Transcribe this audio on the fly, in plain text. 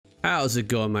How's it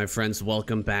going, my friends?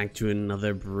 Welcome back to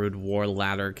another Broodwar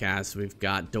ladder cast. We've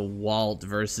got Dewalt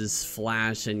versus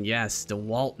Flash, and yes,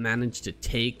 Dewalt managed to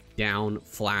take down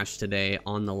Flash today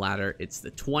on the ladder. It's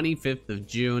the 25th of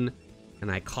June,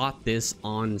 and I caught this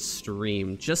on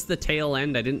stream. Just the tail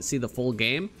end, I didn't see the full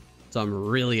game, so I'm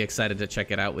really excited to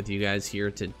check it out with you guys here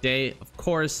today. Of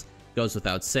course, goes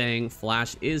without saying,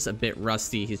 Flash is a bit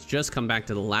rusty. He's just come back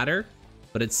to the ladder,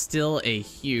 but it's still a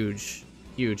huge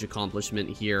accomplishment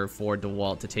here for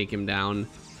Dewalt to take him down,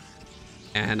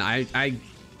 and I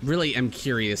really am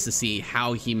curious to see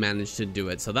how he managed to do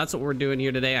it. So that's what we're doing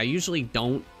here today. I usually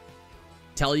don't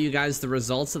tell you guys the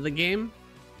results of the game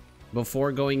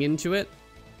before going into it,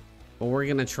 but we're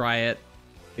gonna try it.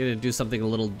 We're gonna do something a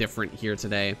little different here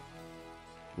today.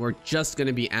 We're just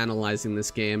gonna be analyzing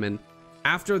this game, and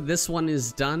after this one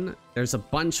is done, there's a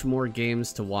bunch more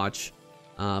games to watch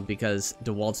because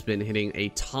Dewalt's been hitting a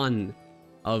ton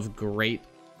of great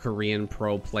Korean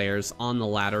pro players on the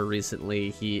ladder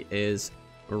recently. He is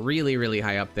really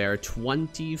high up there,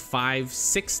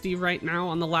 2560 right now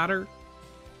on the ladder,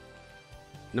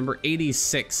 number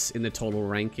 86 in the total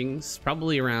rankings,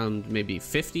 probably around maybe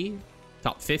 50,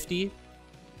 top 50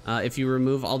 if you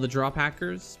remove all the drop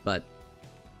hackers. But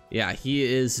yeah, he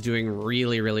is doing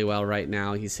really well right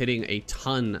now. He's hitting a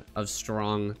ton of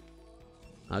strong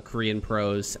Korean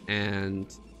pros and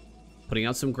putting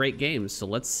out some great games. So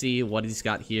let's see what he's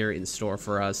got here in store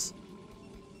for us.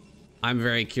 I'm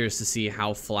very curious to see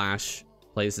how Flash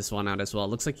plays this one out as well. It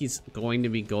looks like he's going to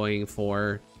be going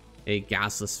for a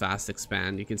gasless fast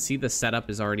expand. You can see the setup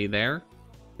is already there.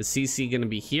 The CC going to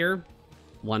be here.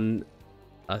 One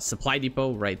supply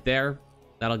depot right there.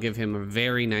 That'll give him a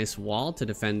very nice wall to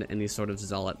defend any sort of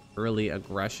Zealot early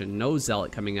aggression. No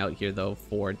Zealot coming out here though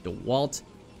for Dewalt.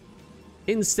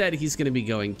 Instead, he's going to be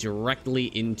going directly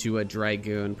into a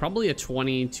Dragoon, probably a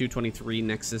 22-23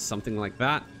 Nexus, something like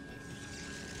that.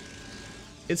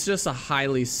 It's just a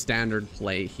highly standard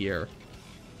play here.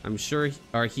 I'm sure,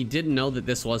 or he didn't know that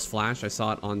this was Flash. I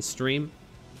saw it on stream.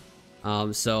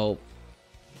 So,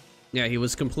 yeah, he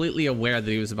was completely aware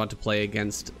that he was about to play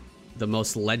against the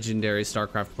most legendary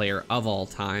Starcraft player of all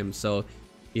time. So,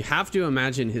 you have to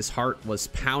imagine his heart was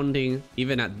pounding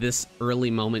even at this early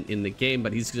moment in the game,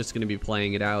 but he's just going to be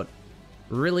playing it out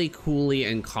really coolly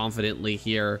and confidently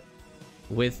here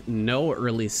with no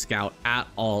early scout at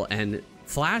all, and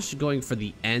Flash going for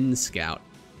the end scout.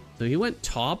 So he went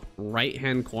top right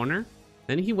hand corner,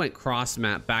 then he went cross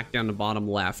map back down to bottom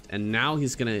left, and now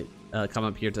he's going to come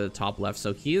up here to the top left.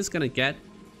 So he is going to get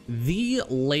the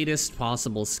latest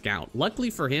possible scout. Luckily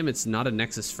for him, it's not a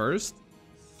Nexus first,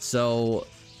 so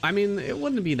I mean, it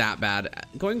wouldn't be that bad.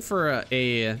 Going for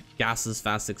a gasless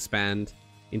fast expand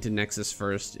into Nexus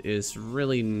first is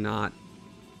really not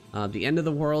the end of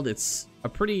the world. It's a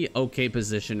pretty okay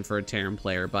position for a Terran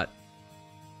player, but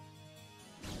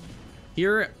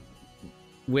here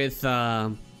with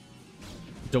Dewalt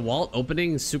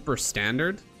opening super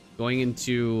standard, going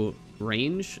into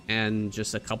range and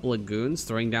just a couple of goons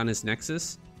throwing down his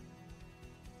Nexus.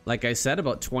 Like I said,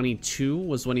 about 22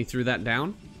 was when he threw that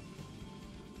down.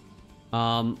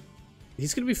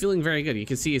 He's going to be feeling very good. You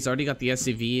can see he's already got the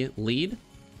SCV lead,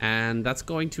 and that's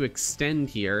going to extend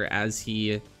here as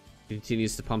he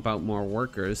continues to pump out more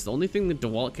workers. The only thing that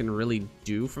Dewalt can really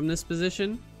do from this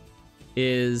position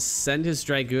is send his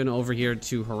Dragoon over here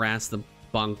to harass the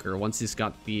bunker once he's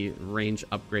got the range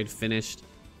upgrade finished.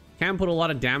 Can put a lot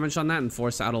of damage on that and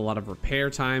force out a lot of repair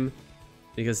time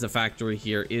because the factory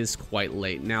here is quite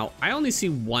late. Now, I only see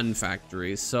one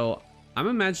factory, so I'm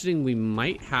imagining we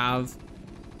might have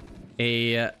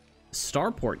a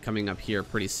starport coming up here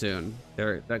pretty soon.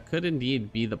 That could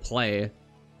indeed be the play.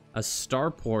 A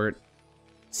starport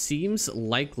seems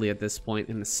likely at this point,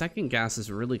 and the second gas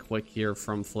is really quick here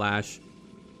from Flash.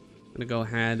 I'm gonna go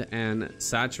ahead and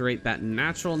saturate that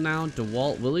natural now.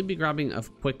 Dewalt, will he be grabbing a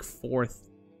quick fourth,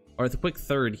 or the quick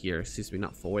third here? Excuse me,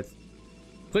 not fourth.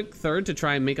 Quick third to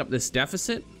try and make up this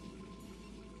deficit?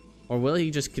 Or will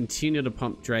he just continue to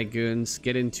pump Dragoons,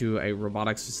 get into a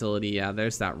robotics facility? Yeah,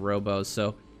 there's that robo.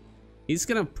 So he's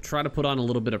going to try to put on a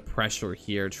little bit of pressure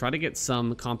here, try to get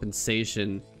some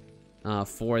compensation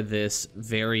for this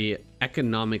very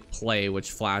economic play,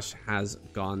 which Flash has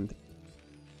gone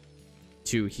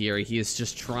to here. He is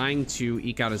just trying to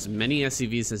eke out as many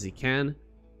SCVs as he can,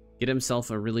 get himself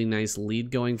a really nice lead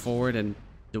going forward, and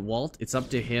Dewalt, it's up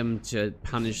to him to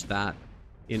punish that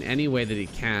in any way that he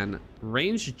can.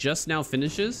 Range just now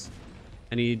finishes,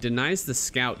 and he denies the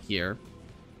scout here.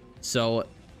 So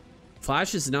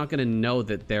Flash is not going to know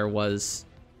that there was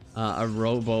a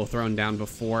robo thrown down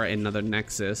before another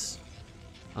Nexus,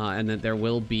 and that there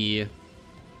will be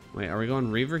Wait, are we going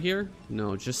Reaver here?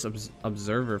 No, just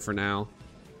Observer for now.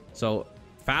 So,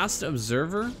 fast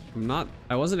Observer.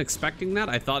 I wasn't expecting that.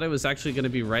 I thought it was actually going to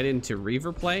be right into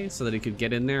Reaver play so that he could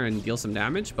get in there and deal some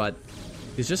damage, but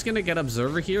he's just going to get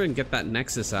Observer here and get that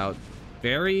Nexus out.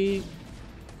 Very,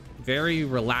 very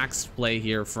relaxed play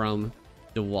here from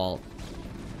Dewalt.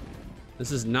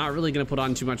 This is not really going to put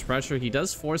on too much pressure. He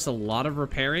does force a lot of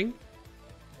repairing,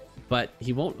 but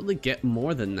he won't really get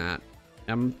more than that.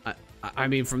 I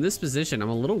mean, from this position, I'm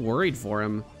a little worried for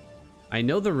him. I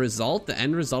know the result, the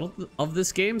end result of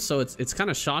this game, so it's kind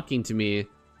of shocking to me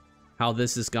how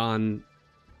this has gone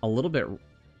a little bit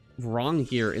wrong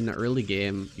here in the early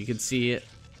game. You can see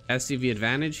SCV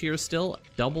advantage here still.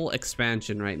 Double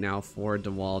expansion right now for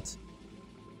Dewalt.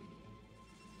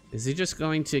 Is he just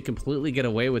going to completely get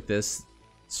away with this?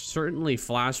 Certainly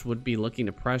Flash would be looking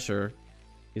to pressure.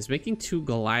 He's making 2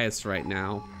 Goliaths right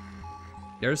now.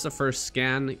 There's the first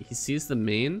scan. He sees the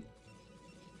main.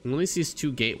 He only sees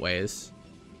 2 gateways.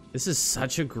 This is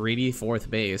such a greedy 4th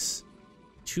base.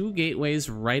 2 gateways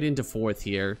right into 4th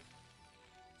here.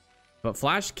 But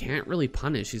Flash can't really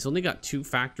punish. He's only got 2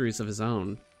 factories of his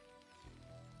own.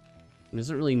 He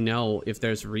doesn't really know if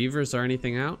there's Reavers or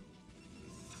anything out.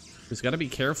 He's got to be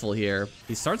careful here.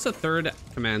 He starts a 3rd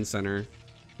command center.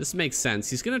 This makes sense.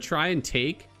 He's going to try and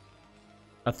take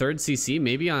a 3rd CC,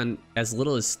 maybe on as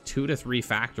little as 2 to 3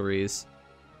 factories.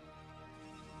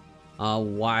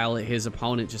 While his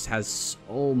opponent just has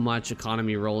so much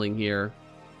economy rolling here.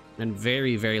 And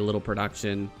very, very little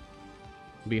production.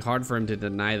 It'd be hard for him to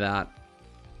deny that.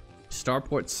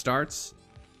 Starport starts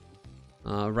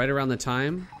right around the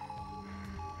time.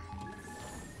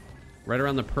 Right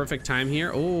around the perfect time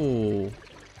here. Oh,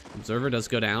 Observer does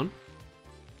go down.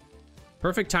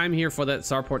 Perfect time here for that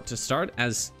Starport to start.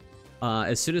 As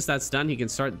soon as that's done, he can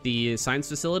start the science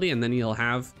facility, and then he'll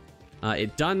have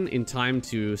it done in time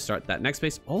to start that next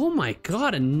base. Oh my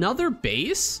god, another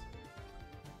base?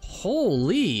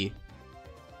 Holy.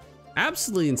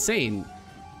 Absolutely insane.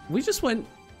 We just went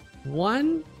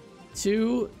 1,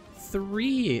 2,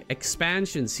 3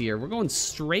 expansions here. We're going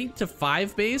straight to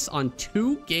 5 base on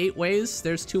 2 gateways.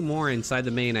 There's 2 more inside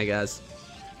the main, I guess.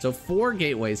 So 4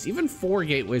 gateways. Even 4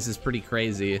 gateways is pretty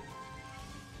crazy.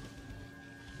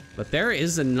 But there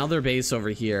is another base over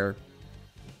here.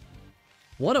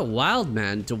 What a wild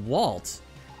man, Dewalt.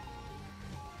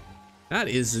 That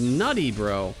is nutty,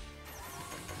 bro.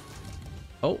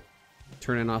 Oh,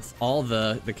 turning off all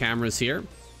the cameras here.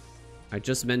 I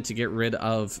just meant to get rid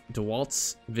of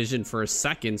Dewalt's vision for a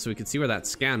second so we could see where that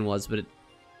scan was, but it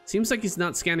seems like he's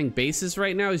not scanning bases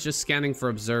right now. He's just scanning for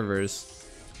observers.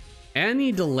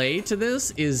 Any delay to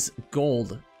this is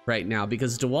gold right now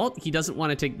because Dewalt, he doesn't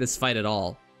want to take this fight at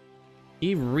all.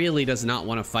 He really does not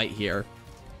want to fight here.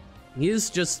 He is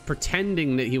just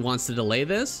pretending that he wants to delay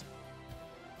this.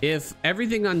 If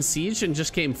everything on siege and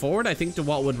just came forward, I think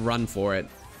Dewalt would run for it.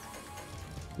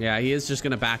 Yeah, he is just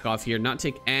going to back off here, not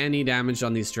take any damage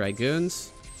on these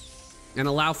Dragoons, and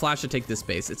allow Flash to take this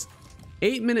base. It's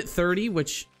 8 minute 30,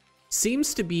 which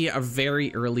seems to be a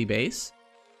very early base.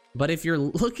 But if you're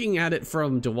looking at it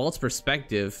from Dewalt's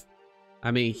perspective,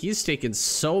 I mean, he's taken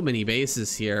so many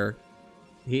bases here.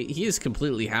 He is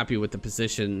completely happy with the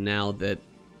position now that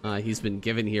he's been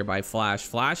given here by Flash.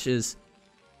 Flash is,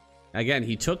 again,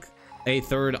 he took a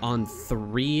third on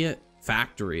 3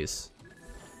 factories,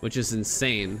 which is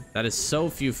insane. That is so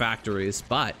few factories,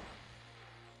 but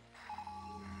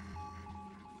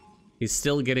he's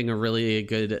still getting a really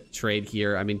good trade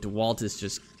here. I mean, Dewalt is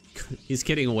just, he's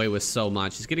getting away with so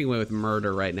much. He's getting away with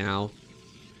murder right now.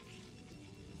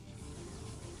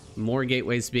 More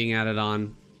gateways being added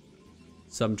on.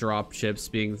 Some drop ships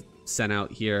being sent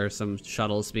out here. Some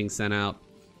shuttles being sent out.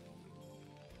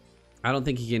 I don't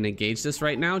think he can engage this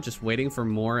right now. Just waiting for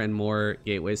more and more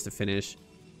gateways to finish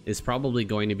is probably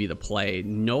going to be the play.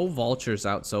 No vultures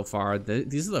out so far.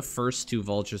 These are the first 2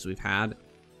 vultures we've had.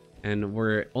 And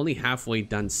we're only halfway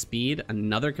done speed.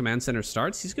 Another command center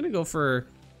starts. He's going to go for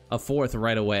a 4th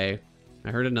right away.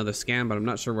 I heard another scan, but I'm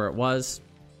not sure where it was.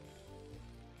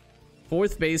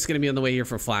 4th base going to be on the way here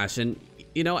for Flash. And,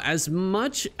 you know, as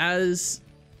much as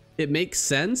it makes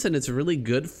sense and it's really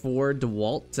good for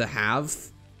Dewalt to have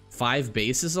 5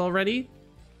 bases already,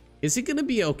 is it going to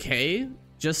be okay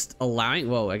just allowing...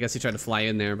 Whoa, I guess he tried to fly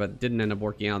in there, but didn't end up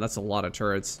working out. That's a lot of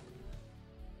turrets.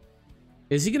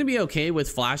 Is he going to be okay with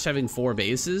Flash having 4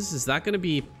 bases? Is that going to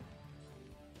be...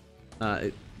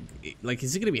 like,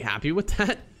 is he going to be happy with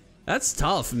that? That's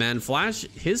tough, man. Flash,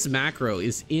 his macro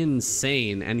is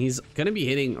insane, and he's going to be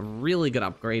hitting really good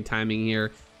upgrade timing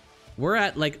here. We're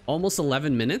at, like, almost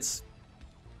 11 minutes,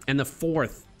 and the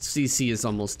 4th CC is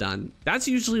almost done. That's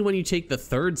usually when you take the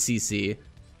third CC.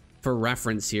 For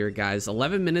reference here, guys,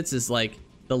 11 minutes is like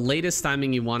the latest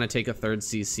timing you want to take a third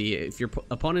CC. If your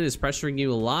opponent is pressuring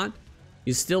you a lot,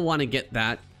 you still want to get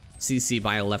that CC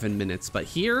by 11 minutes. But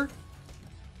here,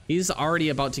 he's already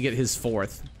about to get his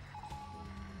fourth.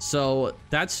 So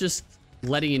that's just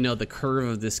letting you know the curve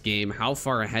of this game, how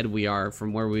far ahead we are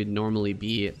from where we'd normally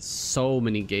be. So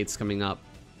many gates coming up.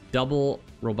 Double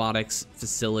robotics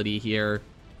facility here.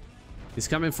 He's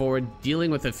coming forward,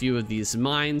 dealing with a few of these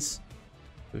mines.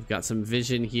 We've got some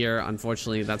vision here.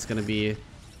 Unfortunately, that's going to be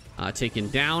taken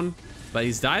down. But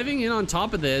he's diving in on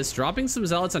top of this, dropping some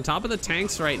zealots on top of the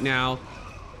tanks right now.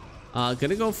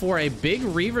 Gonna go for a big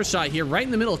Reaver shot here right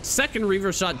in the middle. Second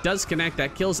Reaver shot does connect.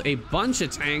 That kills a bunch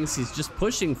of tanks. He's just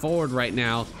pushing forward right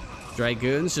now.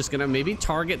 Dragoons just gonna maybe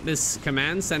target this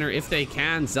command center if they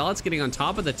can. Zealots getting on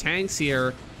top of the tanks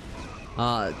here.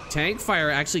 Tank fire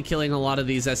actually killing a lot of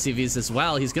these SCVs as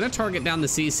well. He's gonna target down the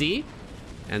CC.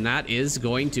 And that is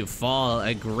going to fall.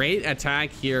 A great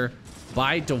attack here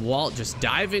by Dewalt, just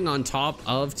diving on top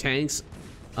of tanks.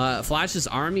 Flash's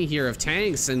army here of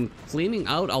tanks and cleaning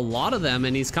out a lot of them.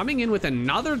 And he's coming in with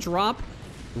another drop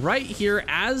right here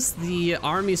as the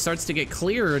army starts to get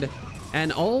cleared.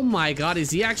 And oh my god, is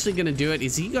he actually going to do it?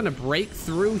 Is he going to break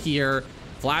through here?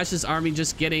 Flash's army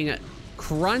just getting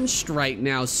crunched right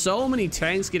now. So many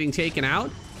tanks getting taken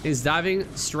out. He's diving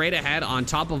straight ahead on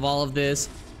top of all of this.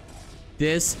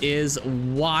 This is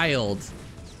wild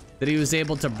that he was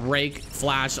able to break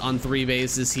Flash on 3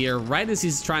 bases here right as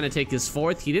he's trying to take his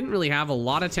fourth. He didn't really have a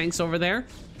lot of tanks over there,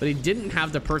 but he didn't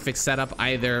have the perfect setup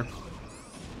either.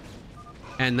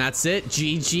 And that's it.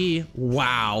 GG.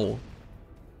 Wow.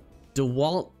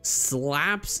 Dewalt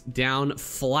slaps down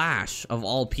Flash of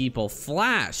all people.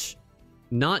 Flash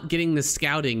not getting the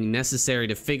scouting necessary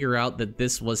to figure out that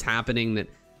this was happening, that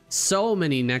so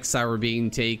many Nexi were being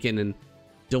taken, and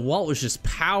Dewalt was just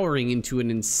powering into an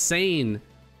insane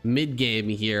mid-game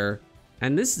here.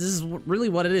 And this is really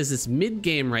what it is. It's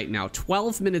mid-game right now.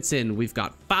 12 minutes in, we've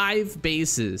got 5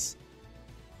 bases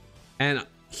and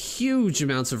huge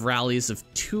amounts of rallies of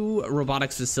 2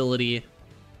 robotics facility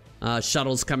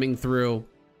shuttles coming through,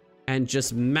 and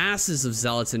just masses of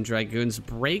zealots and dragoons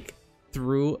break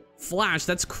through Flash.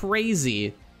 That's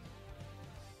crazy.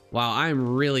 Wow, I'm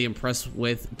really impressed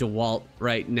with Dewalt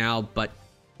right now, but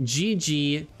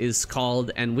GG is called,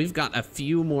 and we've got a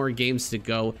few more games to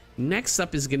go. Next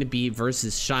up is going to be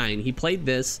versus Shine. He played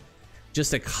this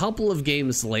just a couple of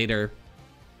games later,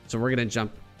 so we're going to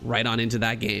jump right on into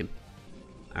that game.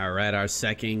 All right, our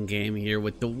second game here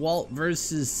with Dewalt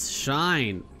versus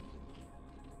Shine.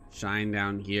 Shine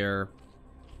down here,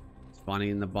 spawning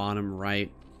in the bottom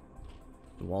right,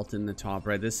 Dewalt in the top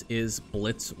right. This is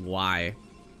Blitz Y.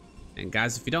 And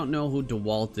guys, if you don't know who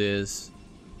Dewalt is,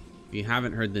 if you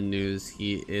haven't heard the news,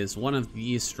 he is one of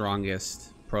the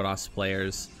strongest Protoss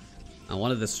players,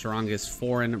 one of the strongest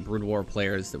foreign Broodwar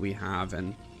players that we have,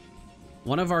 and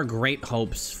one of our great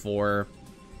hopes for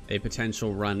a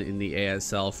potential run in the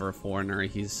ASL for a foreigner.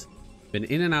 He's been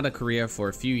in and out of Korea for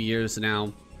a few years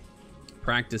now,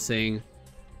 practicing,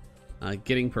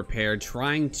 getting prepared,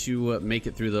 trying to make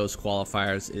it through those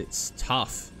qualifiers. It's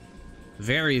tough,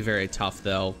 very, very tough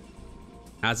though.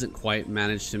 Hasn't quite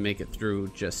managed to make it through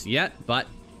just yet, but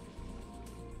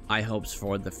high hopes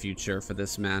for the future for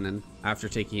this man. And after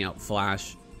taking out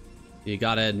Flash, you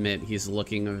gotta admit he's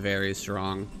looking very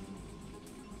strong.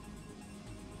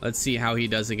 Let's see how he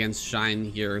does against Shine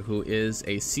here, who is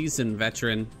a seasoned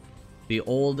veteran, the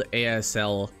old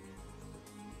ASL,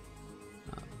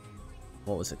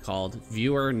 what was it called?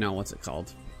 Viewer? No, what's it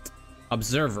called?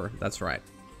 Observer, that's right.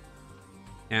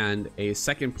 And a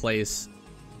second place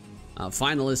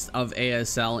finalist of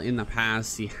ASL in the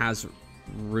past. He has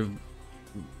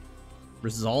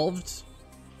resolved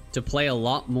to play a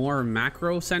lot more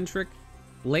macro-centric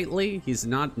lately. He's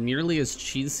not nearly as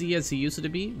cheesy as he used to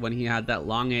be when he had that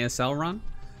long ASL run.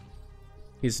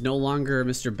 He's no longer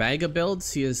Mr. Bag of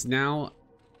Builds. He is now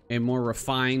a more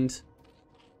refined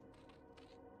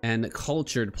and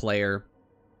cultured player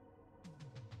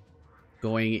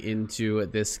going into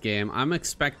this game. I'm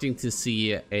expecting to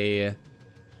see a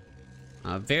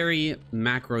very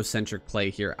macro-centric play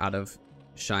here out of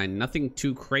Shine. Nothing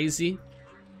too crazy,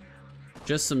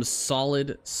 just some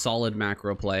solid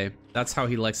macro play. That's how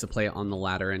he likes to play on the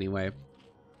ladder anyway.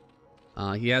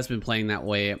 He has been playing that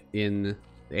way in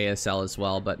the ASL as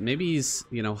well, but maybe he's,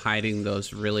 you know, hiding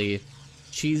those really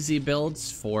cheesy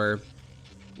builds for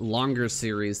longer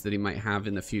series that he might have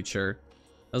in the future.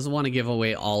 Doesn't want to give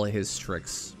away all of his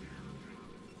tricks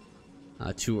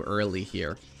too early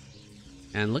here.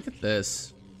 And look at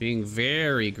this, being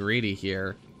very greedy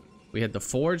here. We had the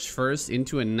forge first,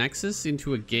 into a nexus,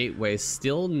 into a gateway.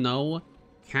 Still no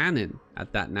cannon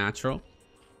at that natural.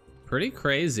 Pretty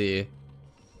crazy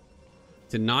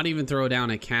to not even throw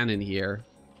down a cannon here.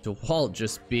 Dewalt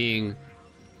just being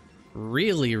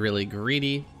really, really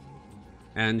greedy.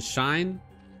 And Shine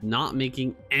not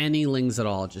making any lings at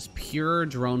all. Just pure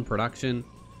drone production.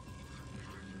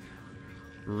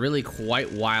 Really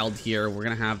quite wild here. We're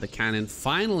going to have the cannon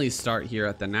finally start here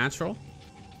at the natural.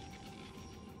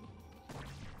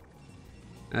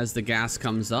 As the gas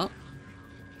comes up.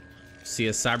 See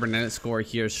a cybernetic score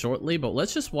here shortly. But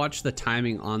let's just watch the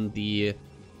timing on the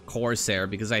Corsair,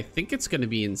 because I think it's going to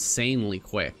be insanely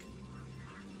quick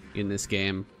in this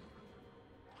game.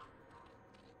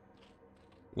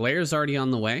 Layer's already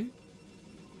on the way.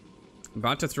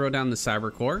 About to throw down the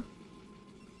cyber core.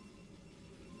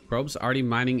 Probes already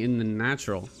mining in the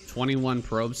natural. 21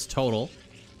 probes total.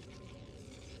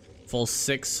 Full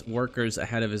 6 workers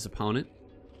ahead of his opponent.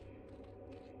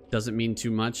 Doesn't mean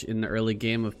too much in the early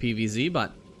game of PvZ,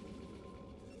 but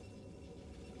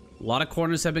a lot of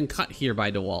corners have been cut here by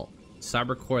Dewalt.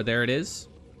 Cyber core, there it is.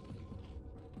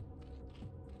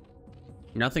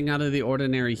 Nothing out of the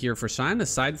ordinary here for Shine,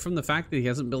 aside from the fact that he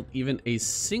hasn't built even a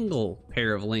single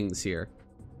pair of lings here.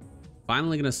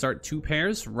 Finally going to start 2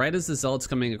 pairs right as the Zealot's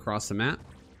coming across the map.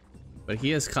 But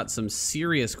he has cut some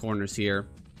serious corners here.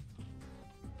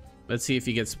 Let's see if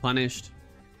he gets punished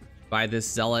by this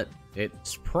Zealot.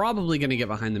 It's probably going to get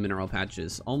behind the mineral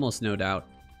patches. Almost no doubt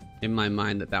in my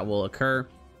mind that that will occur.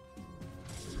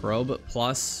 Probe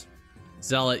plus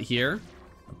Zealot here.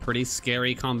 A pretty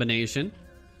scary combination.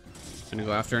 Gonna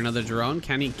go after another drone.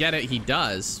 Can he get it? He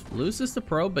does. Loses the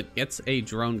probe, but gets a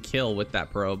drone kill with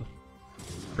that probe.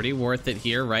 Pretty worth it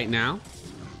here right now.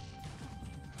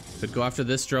 Could go after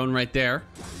this drone right there.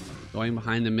 Going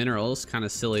behind the minerals. Kind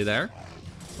of silly there.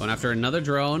 Going after another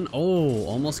drone. Oh,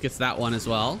 almost gets that one as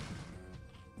well.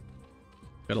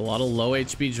 Got a lot of low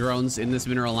HP drones in this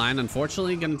mineral line.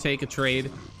 Unfortunately, gonna take a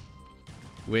trade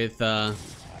with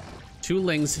 2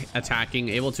 lings attacking,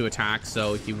 able to attack.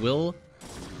 So he will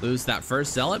lose that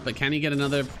first Zealot, but can he get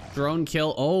another drone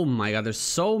kill? Oh my god, there's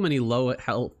so many low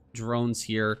health drones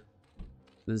here.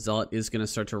 The Zealot is going to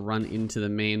start to run into the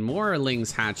main. More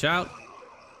lings hatch out.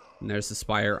 And there's the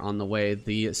Spire on the way.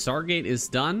 The Stargate is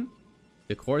done.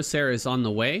 The Corsair is on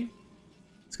the way.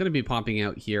 It's going to be popping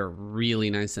out here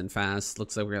really nice and fast.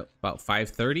 Looks like we're at about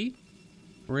 5:30.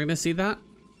 We're going to see that.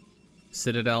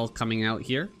 Citadel coming out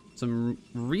here. Some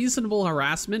reasonable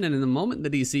harassment, and in the moment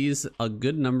that he sees a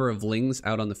good number of lings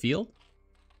out on the field,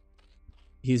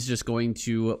 he's just going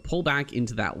to pull back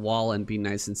into that wall and be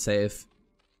nice and safe.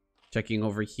 Checking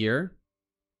over here.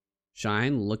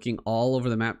 Shine looking all over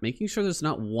the map, making sure there's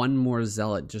not one more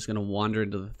Zealot just going to wander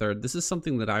into the third. This is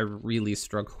something that I really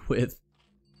struggle with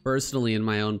personally in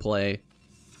my own play,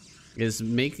 is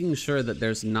making sure that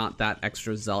there's not that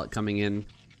extra Zealot coming in.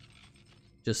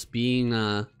 Just being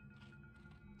a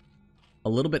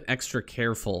little bit extra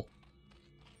careful,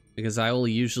 because I will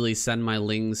usually send my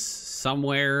lings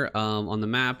somewhere on the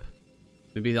map.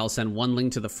 Maybe I'll send 1 ling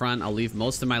to the front. I'll leave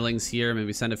most of my lings here.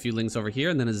 Maybe send a few lings over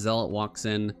here, and then a Zealot walks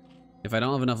in. If I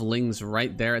don't have enough lings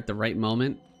right there at the right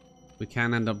moment, we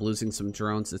can end up losing some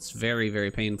drones. It's very, very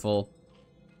painful.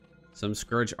 Some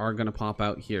Scourge are going to pop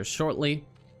out here shortly.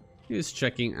 He's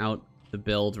checking out the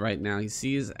build right now. He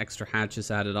sees extra hatches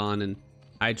added on, and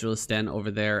Hydralis Den over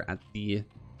there at the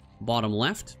bottom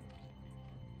left.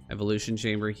 Evolution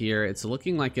Chamber here. It's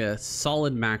looking like a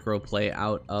solid macro play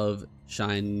out of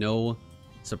Shine. No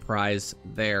surprise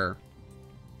there.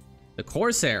 The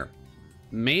Corsair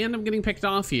may end up getting picked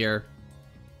off here.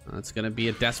 It's going to be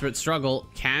a desperate struggle.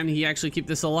 Can he actually keep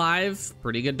this alive?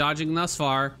 Pretty good dodging thus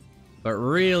far, but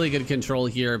really good control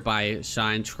here by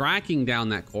Shine, tracking down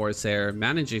that Corsair,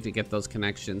 managing to get those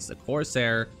connections. The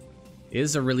Corsair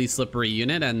is a really slippery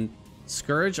unit, and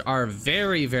Scourge are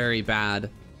very, very bad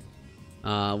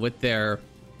with their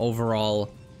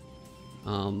overall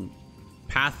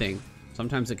pathing.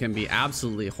 Sometimes it can be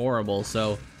absolutely horrible.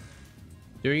 So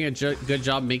doing a good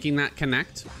job making that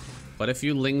connect. But a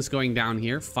few lings going down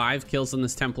here. 5 kills on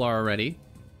this Templar already.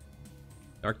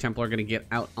 Dark Templar going to get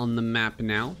out on the map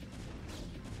now.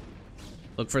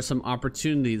 Look for some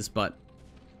opportunities, but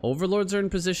Overlords are in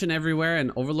position everywhere,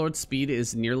 and Overlord speed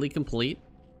is nearly complete.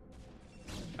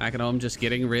 Back at home, just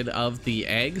getting rid of the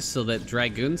eggs so that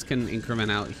Dragoons can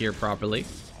increment out here properly.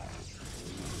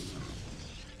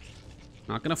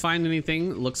 Not gonna find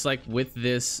anything, looks like, with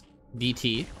this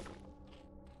DT.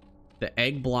 The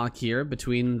egg block here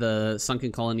between the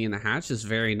Sunken Colony and the hatch is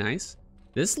very nice.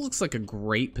 This looks like a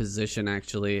great position,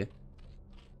 actually.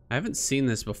 I haven't seen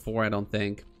this before, I don't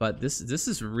think, but this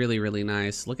is really, really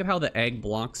nice. Look at how the egg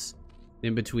blocks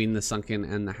in between the sunken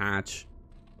and the hatch.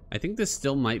 I think this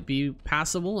still might be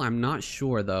passable. I'm not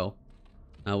sure though,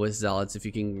 with Zealots, if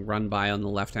you can run by on the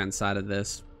left-hand side of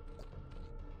this.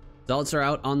 Zealots are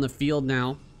out on the field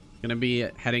now. Gonna be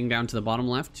heading down to the bottom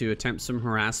left to attempt some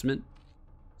harassment.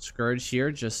 Scourge here,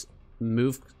 just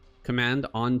move command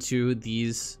onto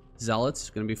these Zealots.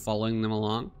 Gonna be following them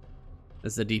along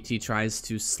as the DT tries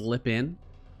to slip in.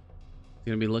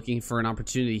 Gonna be looking for an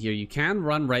opportunity here. You can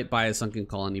run right by a sunken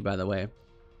colony, by the way.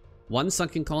 One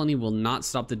sunken colony will not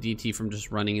stop the DT from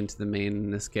just running into the main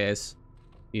in this case.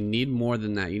 You need more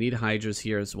than that. You need Hydras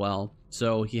here as well.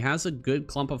 So he has a good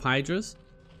clump of Hydras,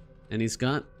 and he's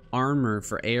got armor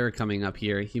for air coming up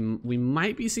here. We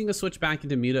might be seeing a switch back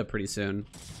into Muta pretty soon.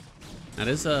 That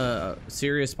is a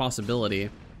serious possibility.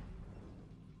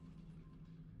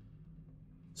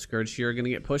 Scourge here gonna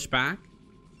get pushed back.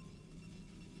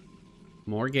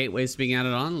 More gateways being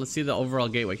added on. Let's see the overall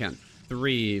gateway count.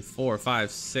 3, 4, 5,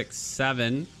 6,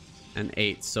 7, and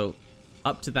 8. So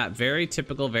up to that very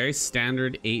typical, very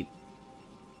standard 8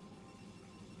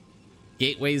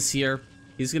 gateways here.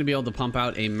 He's going to be able to pump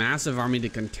out a massive army to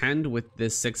contend with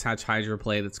this 6-hatch Hydra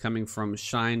play that's coming from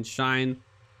Shine. Shine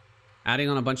adding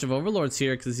on a bunch of overlords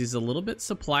here because he's a little bit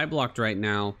supply blocked right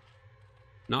now.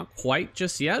 Not quite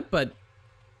just yet, but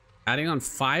adding on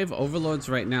 5 overlords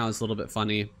right now is a little bit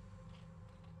funny.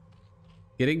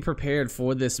 Getting prepared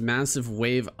for this massive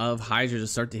wave of Hydra to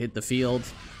start to hit the field.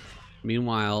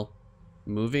 Meanwhile,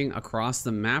 moving across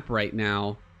the map right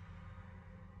now.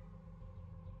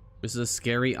 This is a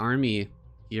scary army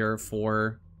here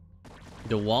for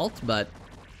Dewalt, but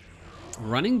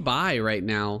running by right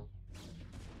now.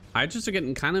 Hydras are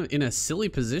getting kind of in a silly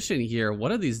position here.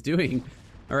 What are these doing?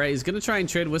 All right, he's going to try and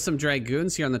trade with some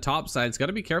Dragoons here on the top side. He's got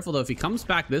to be careful, though. If he comes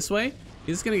back this way,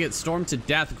 he's going to get stormed to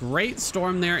death. Great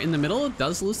storm there in the middle. It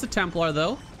does lose the Templar,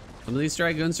 though. Some of these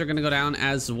Dragoons are going to go down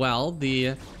as well.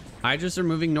 The Hydras are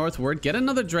moving northward. Get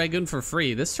another Dragoon for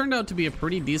free. This turned out to be a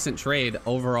pretty decent trade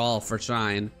overall for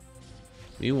Shine.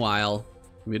 Meanwhile,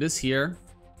 Muta's here.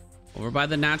 Over by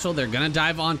the natural. They're going to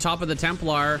dive on top of the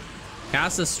Templar.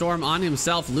 Casts a storm on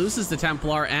himself. Loses the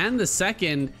Templar and the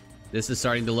second. This is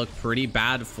starting to look pretty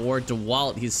bad for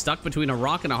Dewalt. He's stuck between a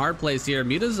rock and a hard place here.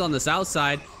 Muta's on the south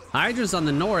side. Hydra's on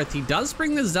the north. He does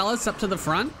bring the Zealots up to the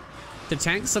front to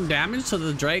tank some damage so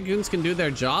the Dragoons can do their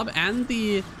job. And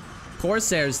the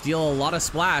Corsairs deal a lot of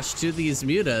splash to these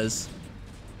Mutas.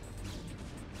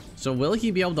 So will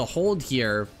he be able to hold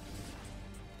here?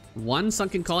 One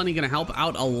sunken colony going to help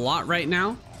out a lot right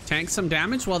now. Tank some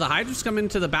damage while the Hydras come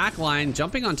into the back line,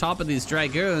 jumping on top of these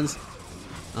Dragoons.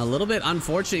 A little bit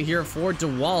unfortunate here for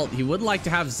Dewalt. He would like to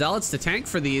have Zealots to tank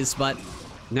for these, but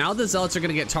now the Zealots are going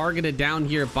to get targeted down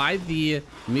here by the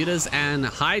Mutas and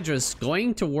Hydras.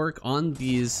 Going to work on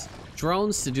these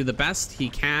drones to do the best he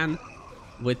can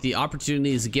with the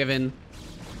opportunities given.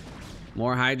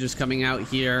 More Hydras coming out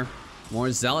here.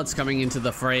 More Zealots coming into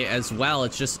the fray as well.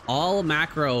 It's just all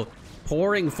macro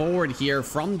pouring forward here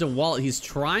from Dewalt. He's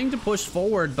trying to push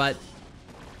forward, but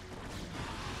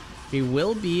he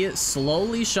will be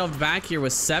slowly shoved back here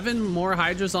with 7 more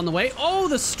Hydras on the way. Oh,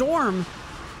 the storm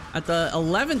at the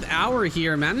 11th hour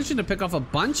here, managing to pick off a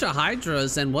bunch of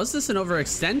Hydras. And was this an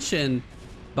overextension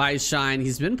by Shine?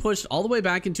 He's been pushed all the way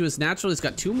back into his natural. He's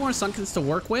got 2 more Sunkens to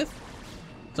work with.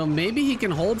 So maybe he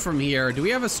can hold from here. Do we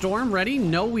have a storm ready?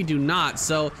 No, we do not.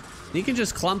 So he can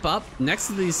just clump up next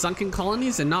to these sunken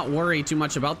colonies and not worry too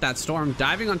much about that storm.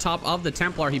 Diving on top of the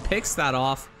Templar, he picks that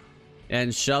off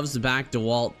and shoves back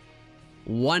Dewalt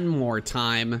one more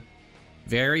time.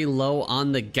 Very low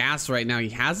on the gas right now. He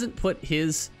hasn't put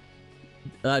his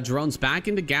drones back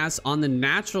into gas on the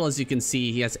natural. As you can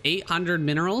see, he has 800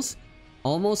 minerals,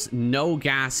 almost no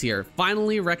gas here.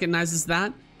 Finally recognizes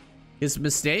that his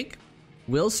mistake.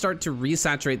 Will start to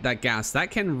resaturate that gas. That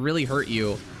can really hurt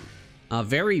you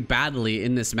very badly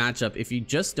in this matchup. If you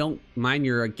just don't mine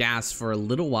your gas for a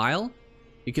little while,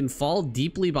 you can fall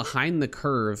deeply behind the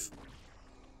curve,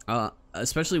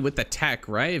 especially with the tech,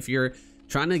 right? If you're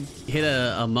trying to hit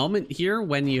a moment here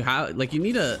when you have, like, you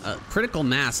need a critical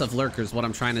mass of lurkers, what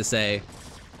I'm trying to say.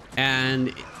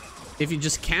 And if you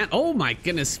just can't, oh my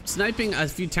goodness, sniping a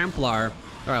few Templar.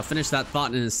 Or I'll finish that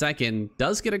thought in a second.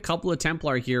 Does get a couple of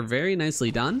Templar here. Very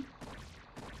nicely done.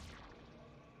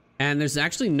 And there's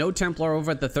actually no Templar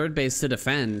over at the third base to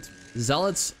defend.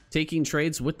 Zealots taking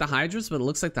trades with the Hydras, but it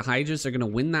looks like the Hydras are going to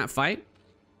win that fight.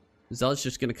 Zealot's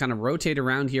just going to kind of rotate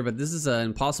around here, but this is an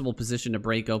impossible position to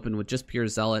break open with just pure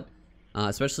Zealot,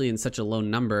 especially in such a low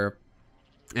number.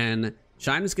 And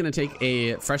Shine is going to take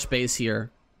a fresh base here.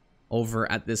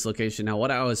 over at this location. Now, what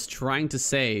I was trying to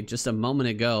say just a moment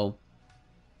ago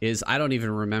is I don't even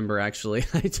remember, actually.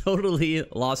 I totally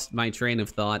lost my train of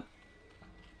thought.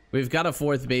 We've got a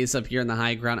 4th base up here in the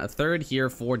high ground, a 3rd here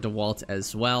for Dewalt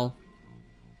as well.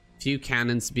 A few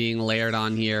cannons being layered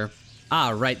on here.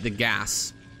 Ah, right, the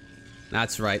gas.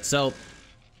 That's right. So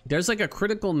there's like a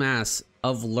critical mass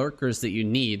of lurkers that you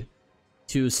need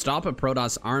to stop a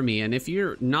Protoss army, and if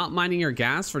you're not mining your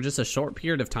gas for just a short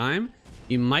period of time,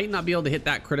 you might not be able to hit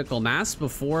that critical mass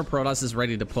before Protoss is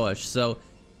ready to push. So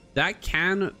that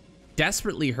can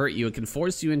desperately hurt you. It can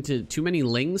force you into too many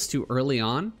lings too early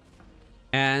on,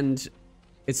 and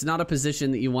it's not a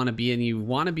position that you want to be in. You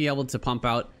want to be able to pump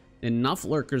out enough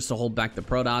lurkers to hold back the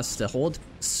Protoss, to hold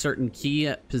certain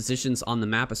key positions on the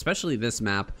map, especially this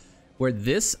map, where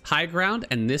this high ground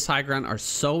and this high ground are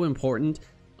so important.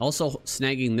 Also,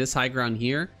 snagging this high ground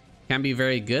here can be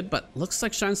very good, but looks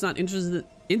like Shine's not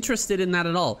interested in that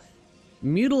at all.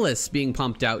 Mutalisk being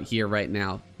pumped out here right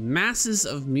now. Masses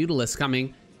of Mutalisk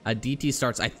coming. A DT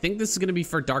starts. I think this is going to be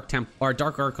for Dark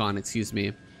Archon, excuse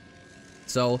me.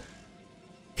 So,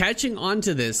 catching on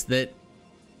to this, that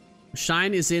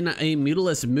Shine is in a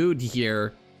Mutalisk mood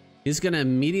here. He's going to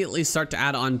immediately start to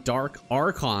add on Dark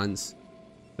Archons,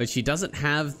 which he doesn't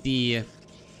have the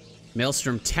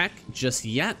Maelstrom tech just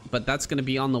yet, but that's going to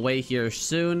be on the way here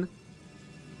soon.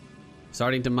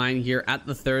 Starting to mine here at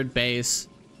the 3rd base.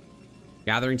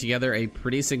 Gathering together a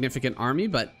pretty significant army,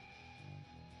 but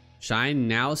Shine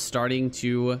now starting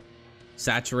to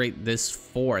saturate this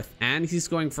 4th. And he's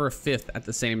going for a 5th at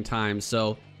the same time.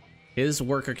 So his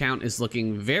worker count is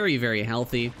looking very, very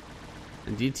healthy.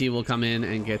 And DT will come in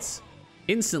and gets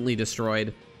instantly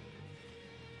destroyed.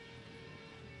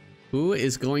 Who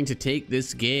is going to take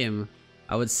this game?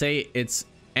 I would say it's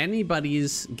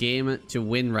anybody's game to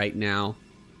win right now.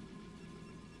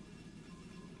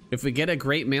 If we get a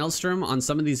great Maelstrom on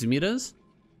some of these mutas,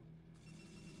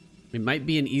 it might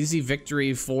be an easy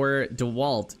victory for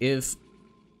Dewalt. If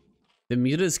the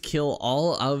mutas kill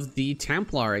all of the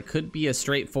Templar, it could be a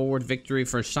straightforward victory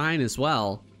for Shine as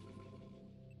well.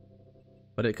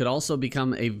 But it could also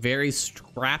become a very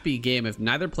scrappy game. If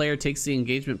neither player takes the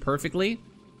engagement perfectly,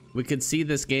 we could see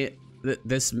this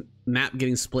map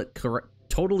getting split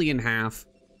totally in half.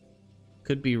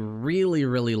 Could be really,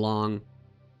 really long.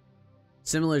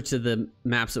 Similar to the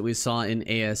maps that we saw in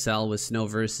ASL with Snow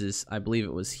versus, I believe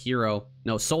it was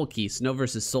Sulky. Snow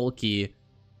versus Sulky,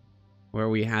 where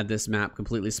we had this map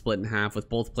completely split in half with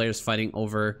both players fighting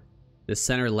over the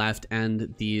center left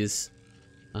and these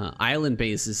island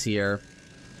bases here.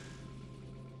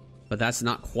 But that's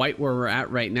not quite where we're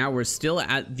at right now. We're still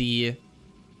at the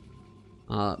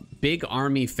big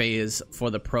army phase for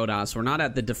the Protoss. We're not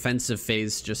at the defensive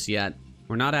phase just yet.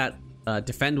 We're not at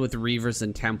defend with Reavers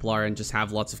and Templar and just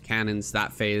have lots of cannons,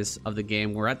 that phase of the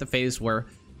game. We're at the phase where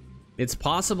it's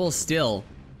possible still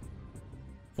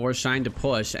for Shine to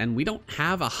push, and we don't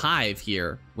have a hive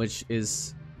here, which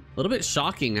is a little bit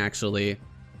shocking actually.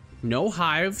 No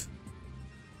hive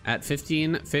at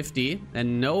 1550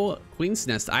 and no Queen's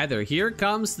Nest either. Here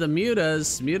comes the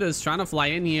mutas. Mutas trying to fly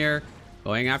in here.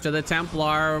 Going after the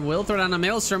Templar. Will throw down a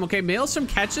Maelstrom. Okay, Maelstrom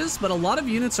catches, but a lot of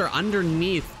units are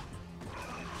underneath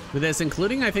with this,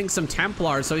 including, I think, some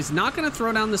Templars. So he's not going to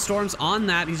throw down the Storms on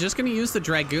that. He's just going to use the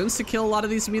Dragoons to kill a lot of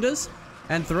these mutas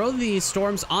and throw the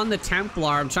Storms on the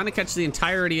Templar. I'm trying to catch the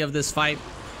entirety of this fight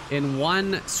in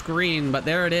one screen, but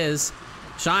there it is.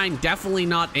 Shine definitely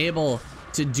not able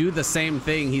to do the same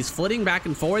thing. He's flitting back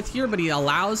and forth here, but he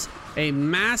allows a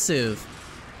massive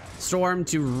Storm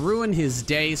to ruin his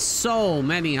day. So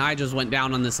many Hydras went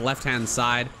down on this left-hand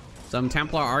side. Some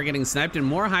Templar are getting sniped, and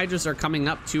more Hydras are coming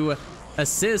up to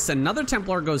assist. Another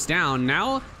Templar goes down.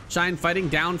 Now Shine fighting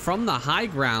down from the high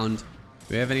ground.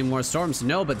 Do we have any more Storms?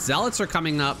 No, but Zealots are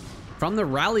coming up from the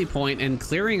rally point and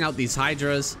clearing out these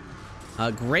Hydras.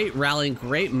 Great rallying,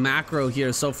 great macro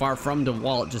here so far from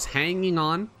Dewalt, just hanging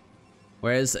on.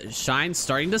 Whereas Shine's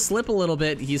starting to slip a little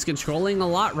bit. He's controlling a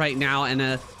lot right now, and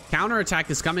a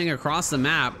counterattack is coming across the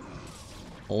map.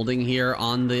 Holding here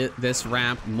on this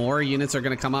ramp. More units are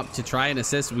going to come up to try and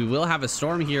assist. We will have a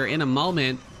Storm here in a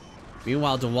moment.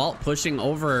 Meanwhile, Dewalt pushing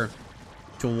over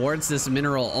towards this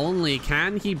mineral only.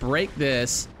 Can he break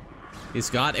this? He's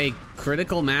got a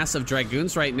critical mass of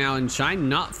Dragoons right now, and Shine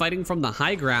not fighting from the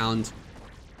high ground.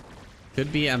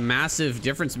 Could be a massive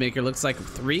difference maker. Looks like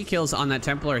 3 kills on that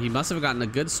Templar. He must have gotten a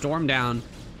good Storm down.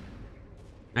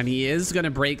 And he is going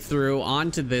to break through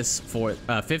onto this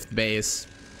 5th base.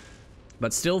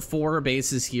 But still 4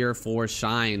 bases here for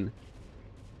Shine.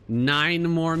 9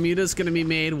 more mutas going to be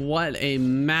made. What a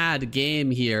mad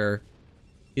game here.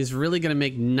 He's really going to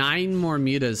make 9 more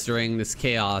mutas during this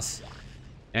chaos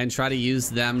and try to use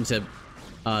them to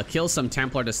kill some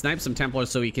Templar, to snipe some Templar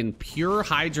so he can pure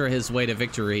Hydra his way to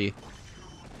victory.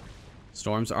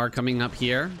 Storms are coming up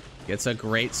here. Gets a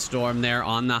great storm there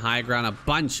on the high ground. A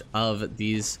bunch of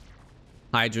these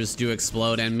Hydras do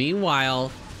explode. And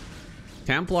meanwhile,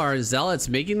 Templar Zealots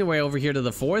making their way over here to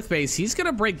the 4th base. He's going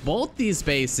to break both these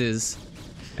bases.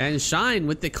 And Shine,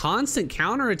 with the constant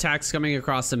counterattacks coming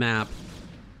across the map,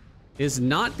 is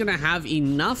not going to have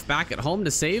enough back at home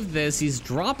to save this. He's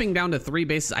dropping down to 3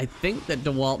 bases. I think that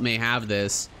Dewalt may have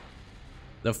this.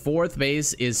 The 4th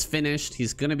base is finished.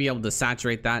 He's going to be able to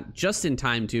saturate that just in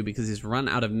time, too, because he's run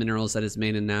out of minerals at his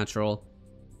main and natural.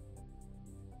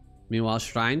 Meanwhile,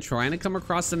 Shrine trying to come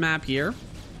across the map here.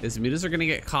 His mutas are going to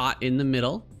get caught in the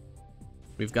middle.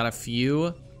 We've got a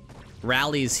few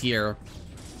rallies here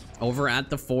over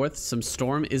at the 4th. Some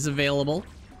Storm is available.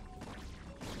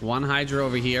 1 Hydra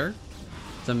over here.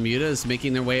 Some mutas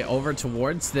making their way over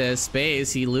towards this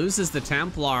base. He loses the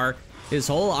Templar. His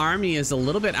whole army is a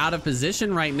little bit out of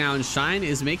position right now, and Shine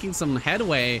is making some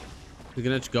headway. We're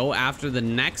gonna go after the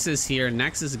Nexus here.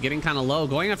 Nexus is getting kind of low.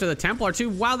 Going after the Templar too.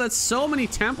 Wow, that's so many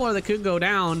Templar that could go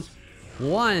down.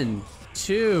 1,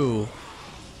 2,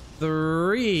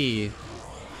 3,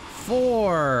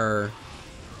 4,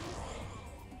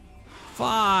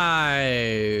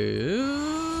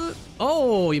 5.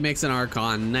 Oh, he makes an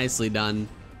Archon. Nicely done.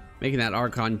 Making that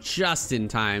Archon just in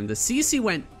time. The CC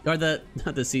went, or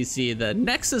not the CC, the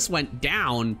Nexus went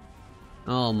down.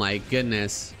 Oh my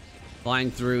goodness. Flying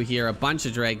through here, a bunch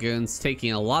of Dragoons,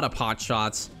 taking a lot of pot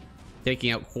shots, taking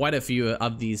out quite a few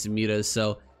of these mutas.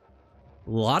 So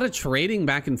a lot of trading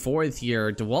back and forth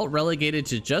here. Dewalt relegated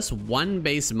to just 1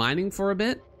 base mining for a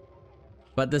bit.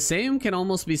 But the same can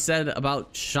almost be said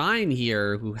about Shine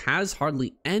here, who has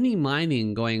hardly any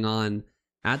mining going on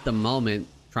at the moment.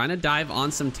 Trying to dive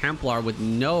on some Templar with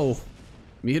no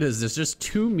mutas. There's just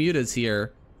 2 mutas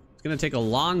here. It's going to take a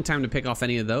long time to pick off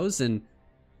any of those. And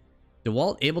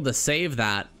Dewalt able to save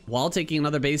that while taking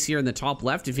another base here in the top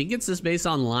left. If he gets this base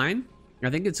online, I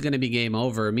think it's going to be game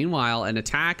over. Meanwhile, an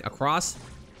attack across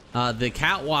the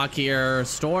catwalk here.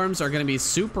 Storms are going to be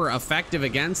super effective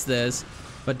against this.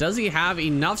 But does he have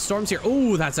enough storms here?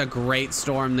 Oh, that's a great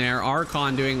storm there.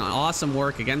 Archon doing awesome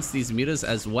work against these mutas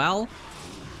as well.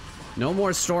 No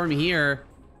more storm here.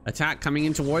 Attack coming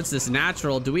in towards this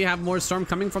natural. Do we have more storm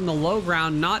coming from the low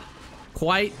ground? Not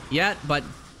quite yet, but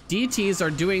DTs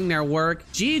are doing their work.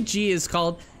 GG is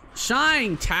called.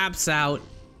 Shine taps out,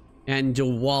 and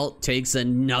Dewalt takes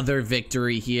another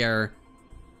victory here.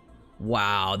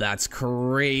 Wow, that's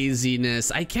craziness.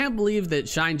 I can't believe that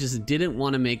Shine just didn't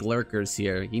want to make lurkers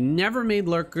here. He never made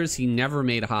lurkers. He never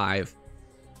made hive.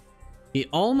 He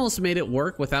almost made it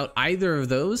work without either of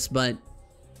those, but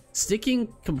sticking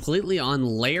completely on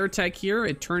layer tech here,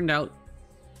 it turned out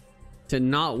to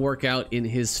not work out in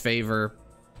his favor.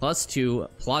 +2,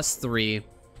 +3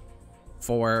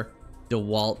 for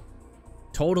Dewalt.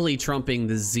 Totally trumping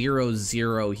the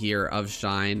 0-0 here of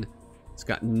Shine. It's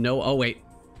got no... Oh, wait.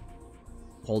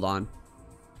 Hold on.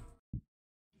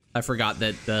 I forgot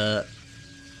that the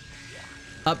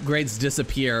upgrades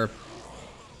disappear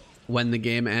when the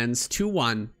game ends.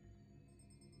 2-1.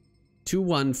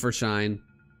 2-1 for Shine.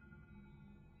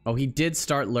 Oh, he did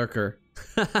start Lurker.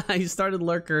 He started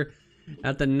Lurker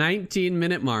at the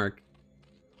 19-minute mark.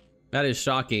 That is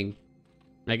shocking.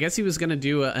 I guess he was going to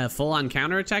do a full-on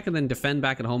counterattack and then defend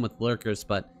back at home with Lurkers,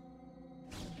 but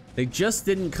they just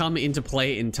didn't come into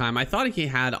play in time. I thought he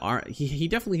had... He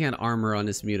definitely had armor on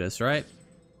his mutas, right?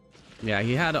 Yeah,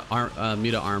 he had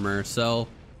muta armor, so...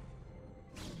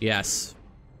 Yes.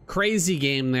 Crazy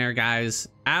game there, guys.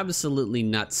 Absolutely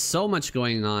nuts. So much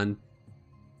going on.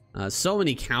 So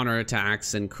many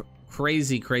counterattacks and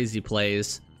crazy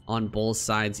plays on both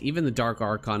sides. Even the Dark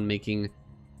Archon making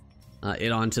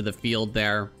it onto the field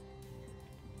there.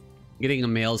 Getting a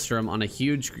Maelstrom on a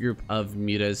huge group of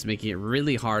mutas, making it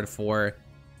really hard for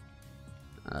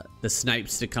the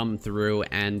snipes to come through.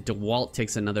 And Dewalt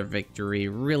takes another victory.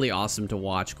 Really awesome to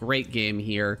watch. Great game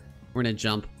here. We're going to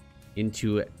jump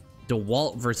into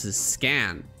Dewalt versus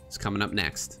Scan. It's coming up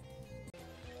next.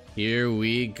 Here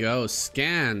we go.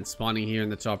 Scan spawning here in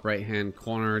the top right hand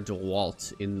corner.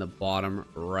 Dewalt in the bottom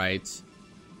right.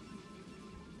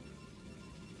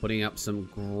 Putting up some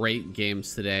great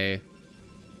games today.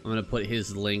 I'm going to put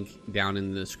his link down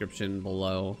in the description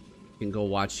below. You can go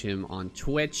watch him on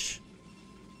Twitch.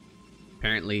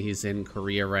 Apparently he's in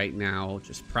Korea right now,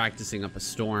 just practicing up a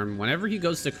storm. Whenever he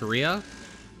goes to Korea,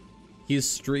 he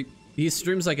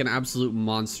streams like an absolute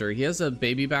monster. He has a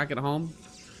baby back at home.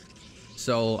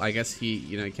 So I guess he,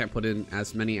 he can't put in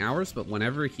as many hours, but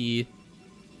whenever he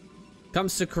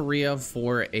comes to Korea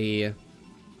for a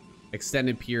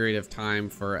extended period of time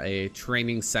for a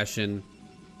training session,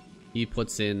 he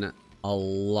puts in a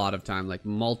lot of time, like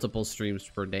multiple streams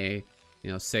per day,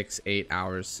 6-8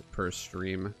 hours per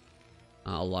stream,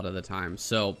 a lot of the time.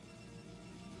 So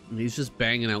he's just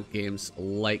banging out games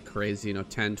like crazy,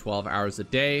 10-12 hours a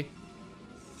day.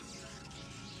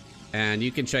 And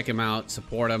you can check him out,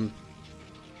 support him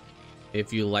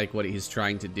if you like what he's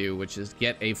trying to do, which is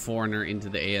get a foreigner into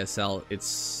the ASL.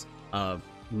 It's a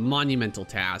monumental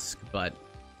task, but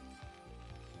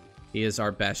he is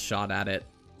our best shot at it.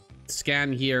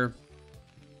 Scan here.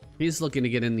 He's looking to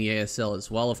get in the ASL as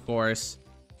well, of course.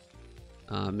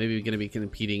 Maybe going to be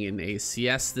competing in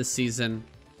ACS this season.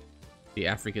 The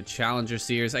Africa Challenger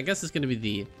Series. I guess it's going to be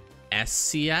the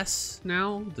SCS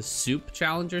now. The Soup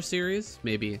Challenger Series.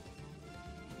 Maybe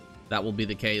that will be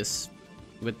the case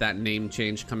with that name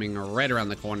change coming right around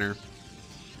the corner.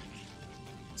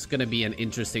 It's going to be an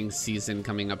interesting season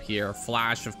coming up here.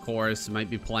 Flash, of course, might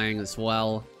be playing as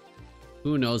well.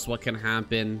 Who knows what can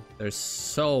happen. There's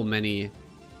so many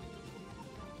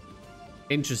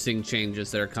interesting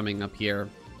changes that are coming up here.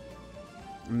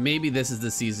 Maybe this is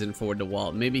the season for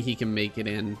Dewalt. Maybe he can make it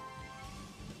in.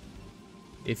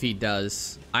 If he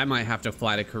does, I might have to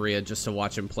fly to Korea just to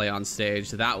watch him play on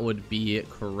stage. That would be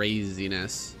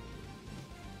craziness.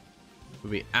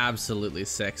 Would be absolutely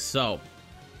sick. So,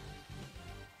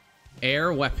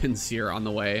 air weapons here on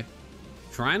the way.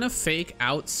 Trying to fake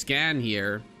out scan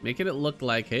here, making it look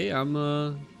like, hey, I'm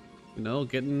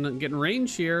getting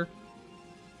range here.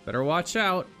 Better watch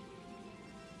out.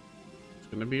 It's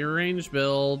gonna be a range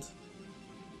build.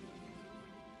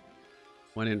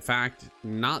 When in fact,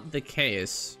 not the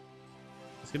case.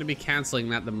 He's gonna be canceling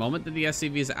that the moment that the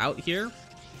SCV is out here.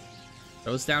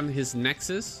 Throws down his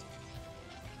Nexus.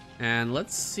 And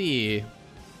let's see.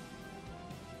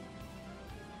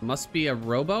 Must be a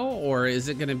Robo, or is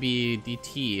it gonna be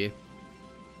DT?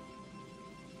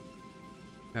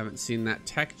 Haven't seen that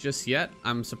tech just yet.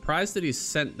 I'm surprised that he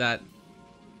sent that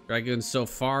Dragoon so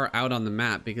far out on the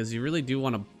map, because you really do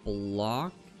want to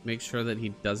block, make sure that he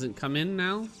doesn't come in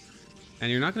now. And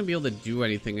you're not going to be able to do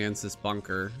anything against this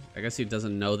bunker. I guess he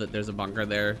doesn't know that there's a bunker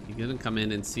there. He didn't come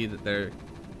in and see that there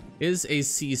is a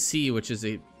CC, which is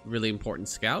a really important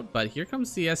scout. But here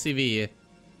comes the SCV.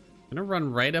 Gonna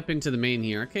run right up into the main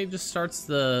here. Okay, just starts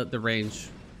the range.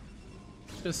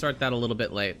 Just gonna start that a little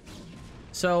bit late.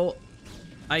 So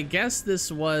I guess this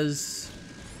was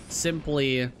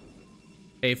simply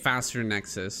a faster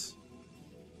Nexus.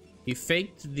 He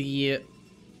faked the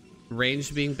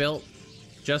range being built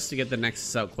just to get the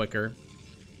Nexus out quicker.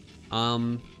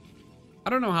 I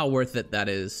don't know how worth it that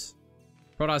is.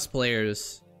 Protoss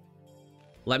players,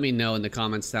 let me know in the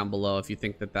comments down below if you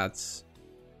think that that's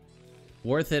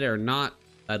worth it or not.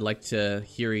 I'd like to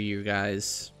hear you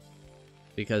guys,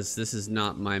 because this is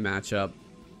not my matchup.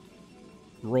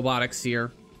 Robotics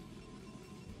here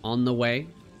on the way.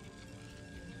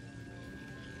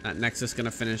 That Nexus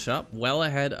gonna finish up well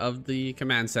ahead of the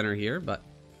command center here, but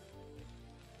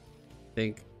I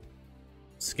think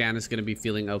Scan is gonna be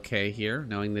feeling okay here,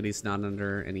 knowing that he's not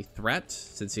under any threat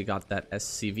since he got that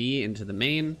SCV into the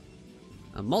main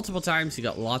multiple times. He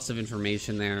got lots of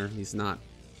information there. He's not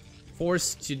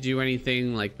forced to do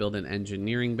anything like build an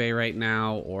engineering bay right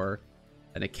now or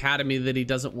an academy that he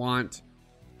doesn't want.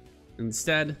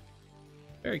 Instead,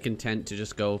 very content to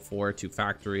just go for 2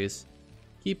 factories,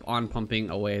 keep on pumping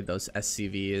away those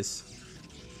SCVs,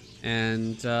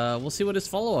 and we'll see what his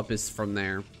follow-up is from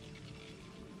there.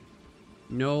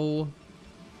 No,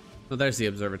 there's the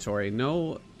observatory.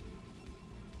 No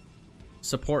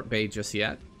support bay just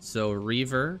yet. So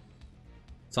Reaver,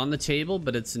 it's on the table,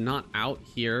 but it's not out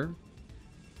here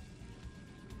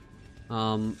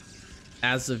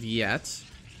as of yet.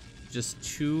 Just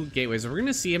 2 gateways. We're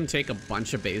gonna see him take a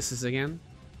bunch of bases again.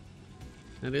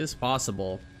 That is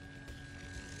possible.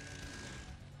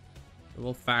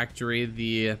 Little factory.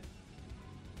 The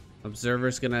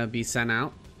observer's gonna be sent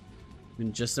out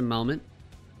in just a moment.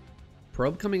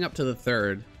 Probe coming up to the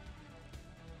 3rd.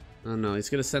 Oh no, he's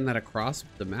gonna send that across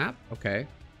the map. Okay.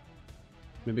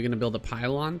 Maybe gonna build a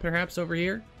pylon perhaps over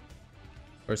here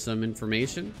for some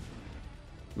information.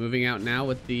 Moving out now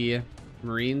with the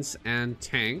Marines and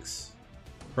tanks.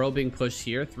 Probing push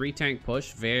here. 3 tank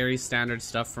push. Very standard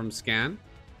stuff from Scan.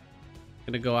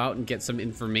 Gonna go out and get some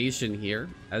information here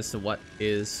as to what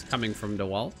is coming from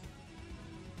Dewalt.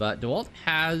 But Dewalt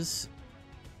has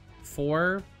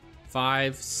 4,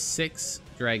 5, 6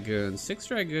 Dragoons. 6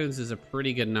 Dragoons is a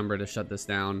pretty good number to shut this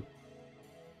down.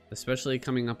 Especially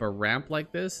coming up a ramp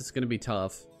like this, it's gonna be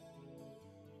tough.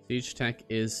 Siege tech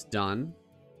is done.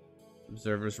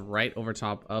 Observers right over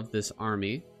top of this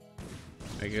army.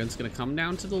 Dragoon's gonna come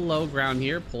down to the low ground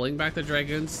here, pulling back the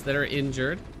Dragoons that are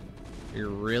injured. A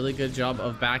really good job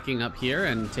of backing up here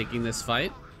and taking this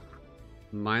fight.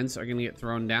 Mines are gonna get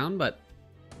thrown down, but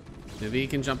maybe he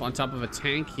can jump on top of a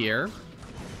tank here.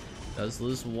 Does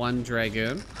lose one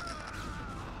Dragoon.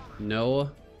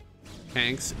 No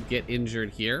tanks get injured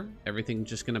here. Everything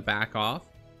just gonna back off.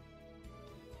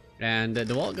 And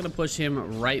Dewalt gonna push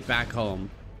him right back home.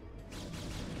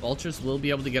 Vultures will be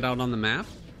able to get out on the map,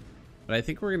 but I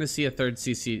think we're gonna see a third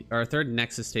CC or a third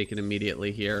Nexus taken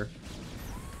immediately here.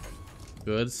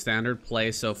 Good standard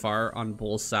play so far on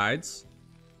both sides.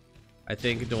 I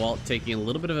think Dewalt taking a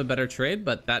little bit of a better trade,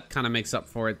 but that kind of makes up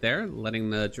for it there,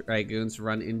 letting the Dragoons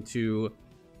run into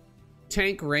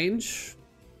tank range.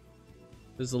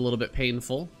 This is a little bit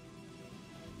painful.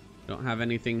 Don't have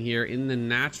anything here in the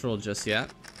natural just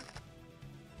yet.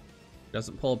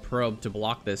 Doesn't pull a probe to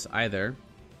block this either.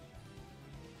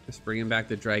 Just bringing back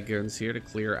the Dragoons here to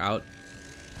clear out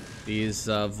these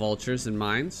vultures and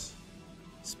mines.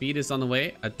 Speed is on the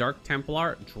way. A Dark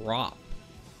Templar drop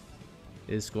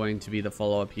is going to be the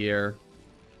follow-up here.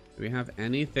 Do we have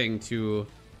anything to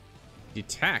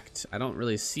detect? I don't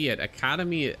really see it.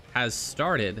 Academy has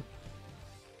started,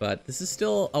 but this is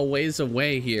still a ways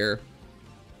away here.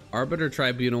 Arbiter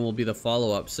Tribunal will be the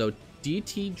follow-up. So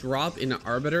DT drop in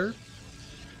Arbiter.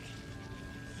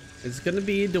 It's going to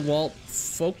be Dewalt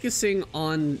focusing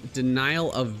on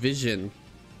denial of vision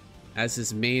as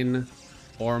his main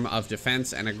form of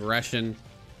defense and aggression.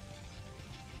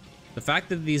 The fact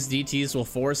that these DTs will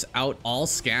force out all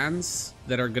scans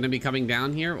that are going to be coming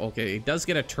down here. Okay, he does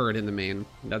get a turret in the main.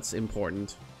 That's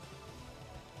important.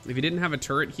 If he didn't have a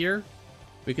turret here,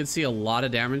 we could see a lot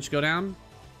of damage go down.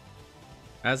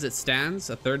 As it stands,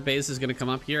 a third base is going to come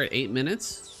up here at 8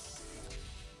 minutes.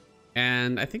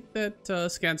 And I think that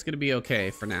scan's going to be okay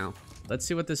for now. Let's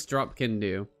see what this drop can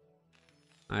do.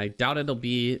 I doubt it'll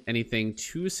be anything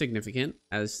too significant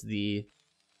as the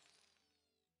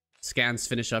scans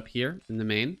finish up here in the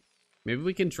main. Maybe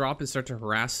we can drop and start to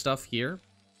harass stuff here.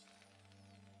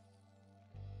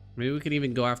 Maybe we can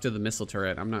even go after the missile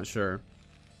turret. I'm not sure.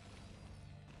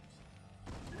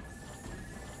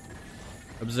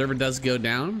 Observer does go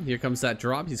down. Here comes that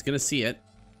drop. He's going to see it.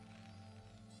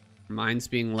 Mines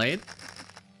being laid.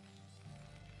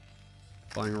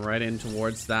 Flying right in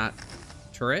towards that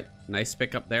turret. Nice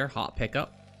pickup there. Hot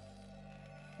pickup.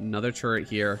 Another turret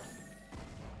here.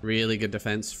 Really good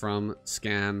defense from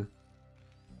Scan.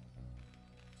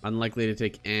 Unlikely to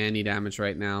take any damage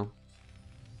right now.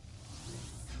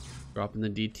 Dropping the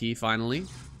DT finally.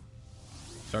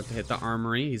 Start to hit the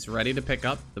armory. He's ready to pick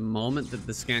up the moment that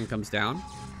the scan comes down.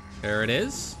 There it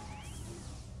is.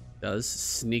 Does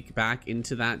sneak back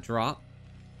into that drop.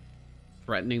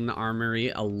 Threatening the armory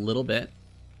a little bit.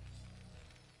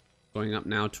 Going up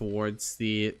now towards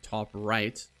the top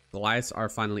right. Goliaths are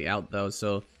finally out though,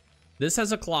 so this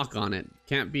has a clock on it.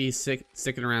 Can't be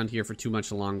sticking around here for too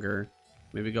much longer.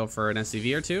 Maybe go for an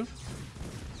SCV or two.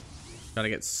 Gotta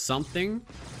get something.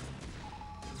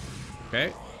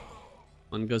 Okay.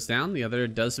 One goes down. The other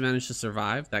does manage to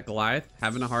survive. That Goliath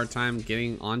having a hard time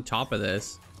getting on top of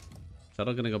this.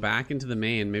 Shuttle gonna go back into the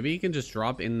main. Maybe he can just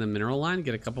drop in the mineral line,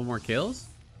 get a couple more kills.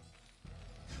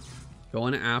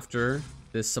 Going after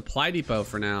this supply depot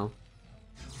for now.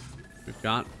 We've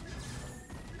got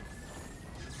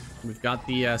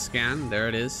the scan. There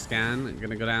it is. Scan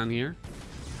gonna go down here.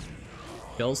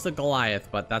 Kills the Goliath,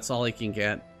 but that's all he can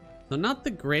get. So not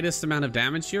the greatest amount of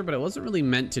damage here, but it wasn't really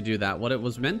meant to do that. What it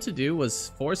was meant to do was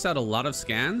force out a lot of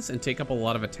scans and take up a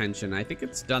lot of attention. I think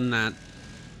it's done that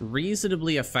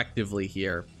reasonably effectively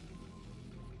here.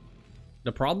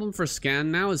 The problem for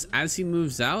Scan now is as he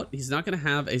moves out, he's not going to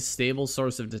have a stable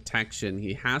source of detection.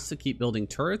 He has to keep building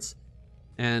turrets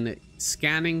and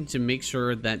scanning to make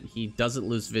sure that he doesn't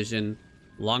lose vision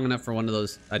long enough for one of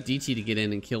those, a DT to get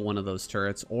in and kill one of those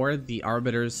turrets, or the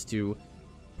Arbiters to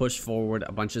push forward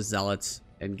a bunch of Zealots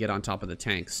and get on top of the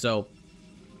tanks. So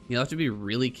you'll have to be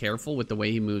really careful with the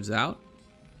way he moves out.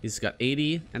 He's got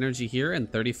 80 energy here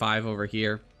and 35 over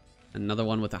here. Another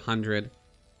one with 100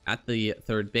 at the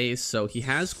third base. So he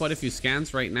has quite a few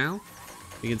scans right now.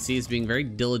 You can see he's being very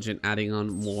diligent adding on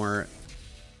more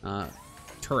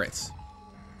turrets.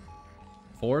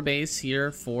 4 base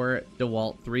here for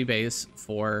Dewalt, 3 base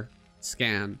for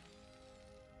Scan.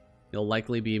 He'll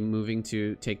likely be moving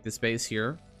to take this base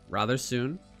here rather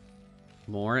soon.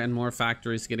 More and more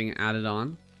factories getting added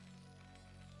on.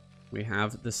 We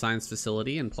have the science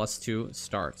facility and +2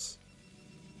 starts.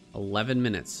 11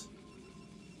 minutes.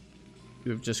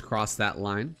 We've just crossed that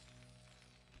line.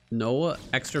 No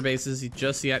extra bases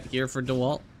just yet here for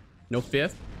Dewalt. No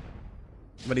fifth.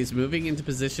 But he's moving into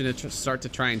position to start to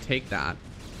try and take that.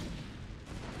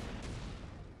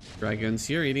 Dragoons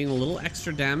here eating a little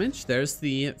extra damage. There's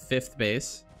the fifth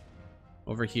base.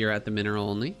 Over here at the mineral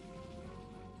only.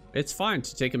 It's fine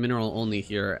to take a mineral only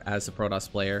here as a Protoss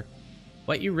player.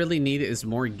 What you really need is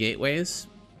more gateways.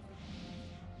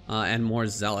 And more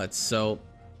zealots. So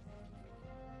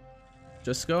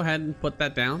just go ahead and put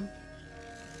that down.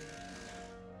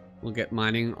 We'll get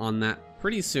mining on that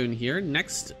pretty soon here.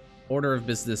 Next order of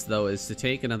business, though, is to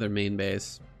take another main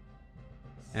base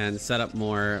and set up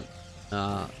more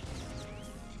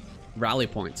rally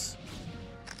points.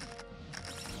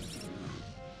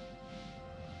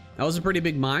 That was a pretty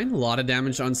big mine. A lot of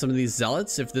damage on some of these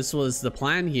zealots. If this was the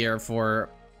plan here for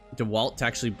Dewalt to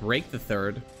actually break the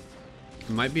third, it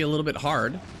might be a little bit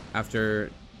hard after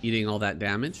eating all that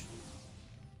damage.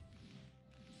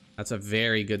 That's a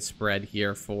very good spread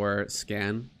here for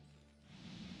Scan.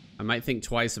 I might think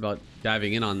twice about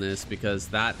diving in on this because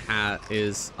that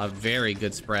is a very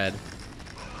good spread.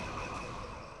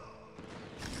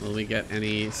 Will we get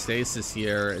any stasis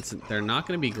here? They're not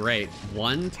going to be great.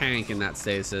 One tank in that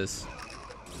stasis.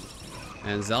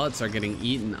 And zealots are getting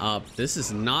eaten up. This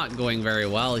is not going very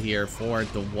well here for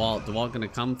Dewalt. Dewalt going to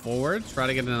come forward, try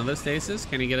to get another stasis.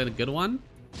 Can he get a good one?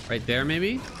 Right there,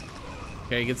 maybe?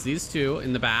 Okay, he gets these two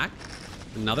in the back.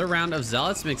 Another round of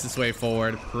zealots makes its way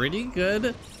forward. Pretty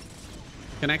good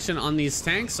connection on these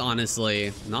tanks,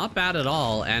 honestly. Not bad at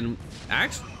all. And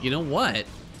actually, you know what?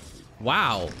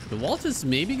 Wow, Dewalt is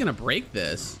maybe gonna break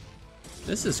this.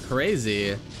 This is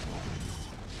crazy.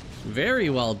 Very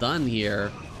well done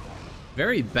here.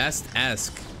 Very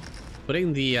best-esque.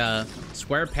 Putting the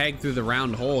square peg through the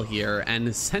round hole here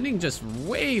and sending just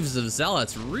waves of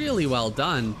zealots. Really well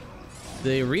done.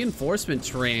 The reinforcement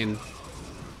train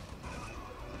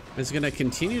is gonna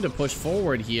continue to push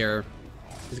forward here.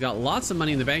 He's got lots of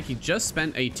money in the bank. He just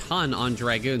spent a ton on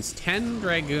Dragoons. 10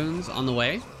 Dragoons on the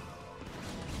way.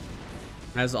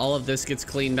 As all of this gets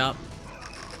cleaned up,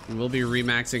 we'll be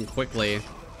remaxing quickly.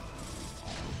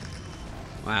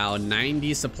 Wow,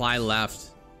 90 supply left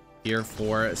here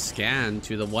for Scan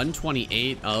to the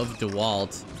 128 of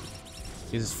Dewalt.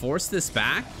 He's forced this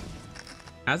back.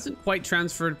 Hasn't quite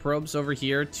transferred probes over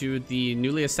here to the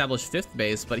newly established fifth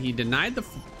base, but he denied the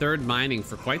third mining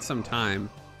for quite some time.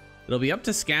 It'll be up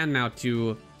to Scan now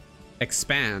to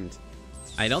expand.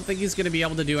 I don't think he's going to be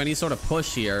able to do any sort of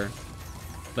push here.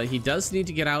 But he does need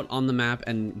to get out on the map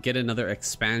and get another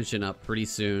expansion up pretty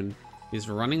soon. He's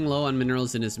running low on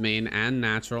minerals in his main and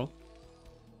natural.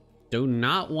 Do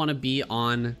not want to be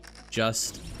on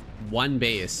just one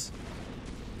base.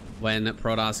 When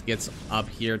Protoss gets up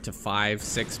here to 5,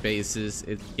 6 bases,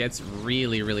 it gets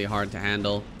really, really hard to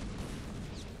handle.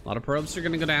 A lot of probes are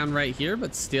going to go down right here,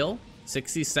 but still,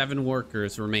 67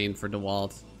 workers remain for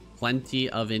Dewalt. Plenty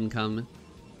of income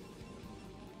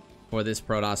for this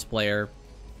Protoss player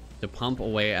to pump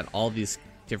away at all these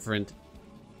different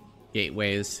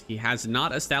gateways. He has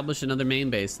not established another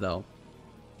main base, though.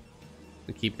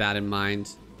 So keep that in mind.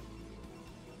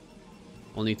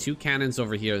 Only 2 cannons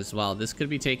over here as well. This could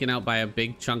be taken out by a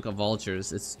big chunk of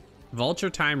vultures. It's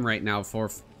vulture time right now for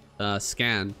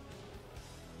Scan.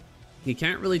 He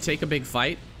can't really take a big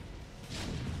fight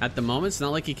at the moment. It's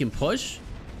not like he can push.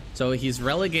 So he's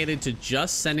relegated to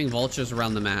just sending vultures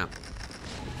around the map.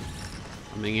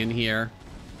 Coming in here.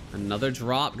 Another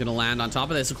drop gonna land on top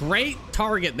of this. Great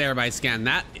target there by Scan.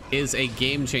 That is a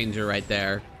game changer right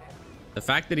there. The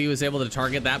fact that he was able to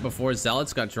target that before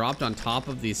zealots got dropped on top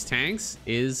of these tanks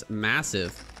is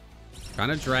massive. Trying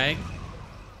to drag.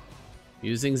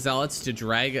 Using zealots to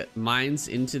drag mines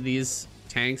into these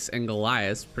tanks and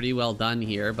Goliaths. Pretty well done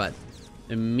here, but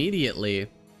immediately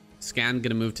Scan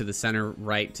gonna move to the center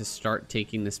right to start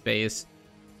taking this base.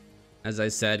 As I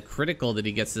said, critical that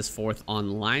he gets this fourth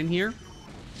online here.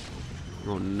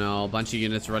 Oh no, a bunch of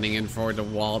units running in forward to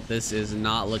Dewalt. This is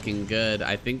not looking good.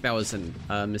 I think that was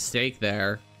a mistake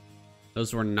there.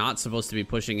 Those were not supposed to be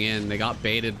pushing in. They got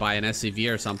baited by an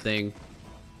SCV or something.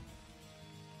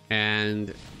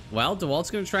 And, well, Dewalt's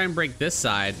going to try and break this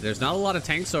side. There's not a lot of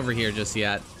tanks over here just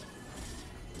yet.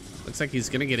 Looks like he's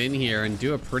going to get in here and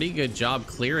do a pretty good job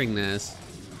clearing this.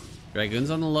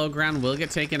 Dragoons on the low ground will get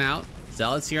taken out.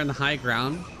 Zealots here on the high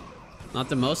ground. Not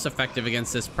the most effective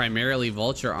against this primarily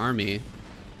vulture army.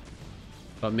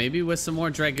 But maybe with some more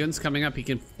Dragoons coming up, he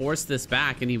can force this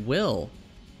back, and he will.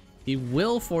 He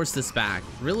will force this back.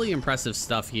 Really impressive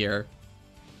stuff here.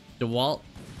 Dewalt,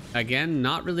 again,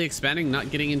 not really expanding, not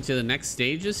getting into the next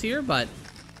stages here, but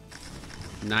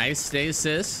nice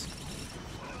stasis.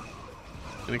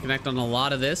 Gonna connect on a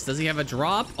lot of this. Does he have a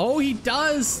drop? Oh, he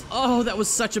does! Oh, that was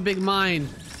such a big mine.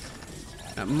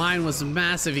 That mine was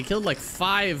massive. He killed like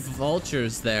 5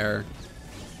 vultures there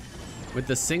with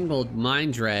the single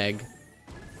mine drag.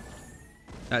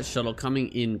 That shuttle coming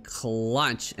in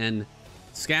clutch, and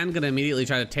Scan gonna immediately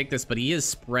try to take this, but he is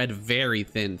spread very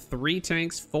thin. 3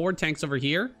 tanks, 4 tanks over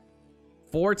here.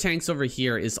 4 tanks over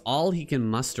here is all he can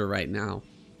muster right now.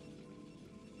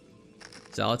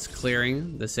 Zealot's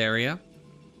clearing this area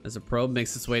as a probe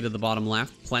makes its way to the bottom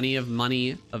left. Plenty of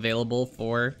money available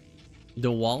for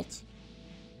Dewalt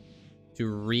to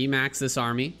remax this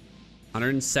army.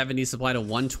 170 supply to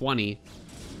 120.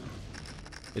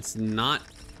 It's not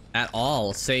at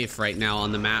all safe right now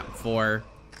on the map for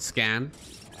Scan.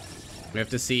 We have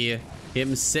to see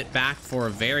him sit back for a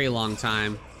very long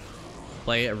time.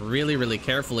 Play it really, really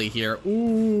carefully here.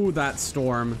 Ooh, that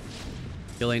storm.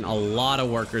 Killing a lot of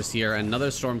workers here.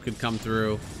 Another storm could come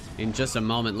through in just a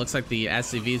moment. Looks like the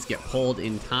SCVs get pulled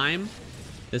in time.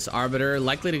 This Arbiter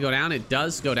likely to go down. It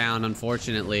does go down,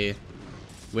 unfortunately,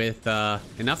 with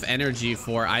enough energy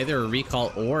for either a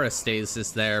recall or a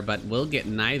stasis there, but we'll get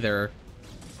neither.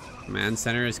 Command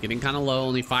center is getting kind of low.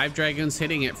 Only 5 Dragoons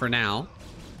hitting it for now.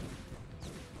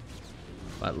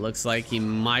 But looks like he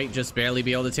might just barely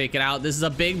be able to take it out. This is a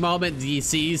big moment.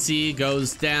 DCC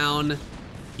goes down.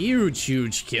 Huge,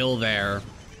 huge kill there.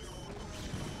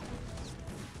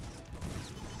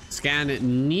 Scan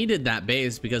needed that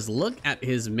base because look at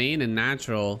his main and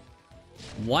natural.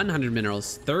 100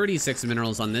 minerals, 36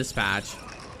 minerals on this patch.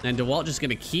 And Dewalt just going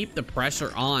to keep the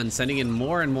pressure on, sending in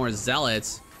more and more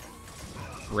zealots.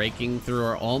 Breaking through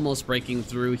or almost breaking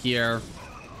through here.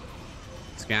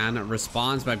 Scan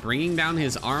responds by bringing down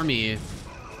his army.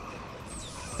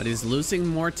 But he's losing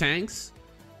more tanks.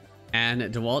 And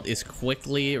Dewalt is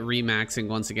quickly remaxing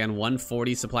once again.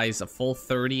 140 supplies, a full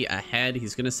 30 ahead.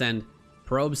 He's going to send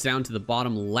probes down to the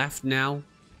bottom left now.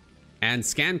 And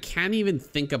Scan can't even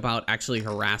think about actually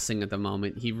harassing at the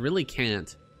moment. He really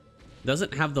can't.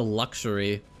 Doesn't have the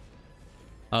luxury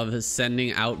of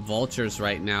sending out vultures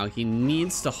right now. He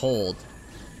needs to hold.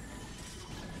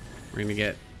 We're going to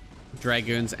get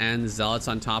Dragoons and Zealots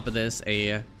on top of this.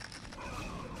 A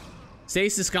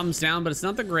stasis comes down, but it's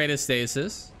not the greatest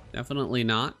stasis. Definitely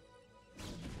not.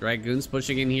 Dragoons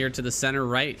pushing in here to the center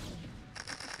right.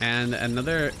 And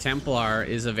another Templar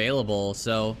is available.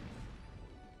 So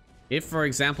if, for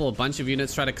example, a bunch of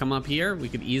units try to come up here, we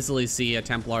could easily see a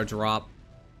Templar drop.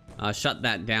 Shut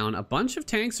that down. A bunch of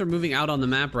tanks are moving out on the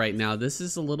map right now. This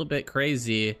is a little bit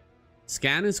crazy.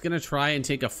 Scan is going to try and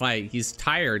take a fight. He's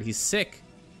tired. He's sick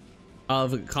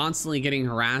of constantly getting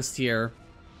harassed here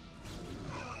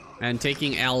and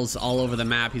taking L's all over the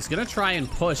map. He's going to try and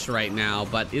push right now,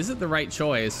 but is it the right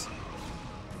choice?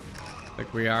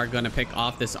 Like, we are going to pick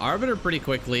off this Arbiter pretty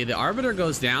quickly. The Arbiter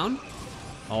goes down.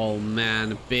 Oh,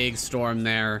 man. Big storm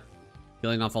there.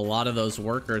 Killing off a lot of those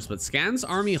workers, but Scan's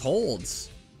army holds.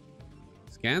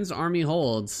 Scan's army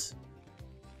holds.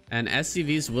 And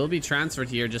SCVs will be transferred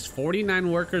here. Just 49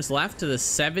 workers left to the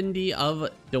 70 of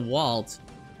Dewalt.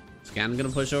 Scan gonna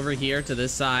push over here to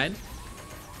this side.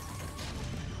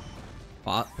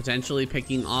 Potentially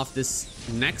picking off this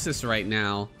Nexus right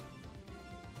now.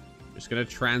 Just gonna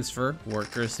transfer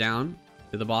workers down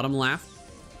to the bottom left.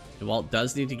 Dewalt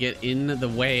does need to get in the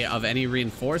way of any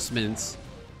reinforcements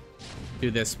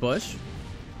to this push.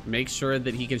 Make sure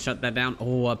that he can shut that down.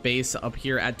 Oh, a base up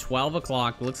here at 12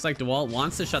 o'clock. Looks like Dewalt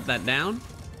wants to shut that down.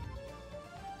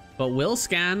 But will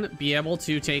Scan be able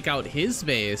to take out his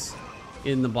base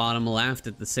in the bottom left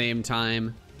at the same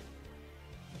time?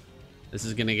 This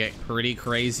is going to get pretty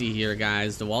crazy here,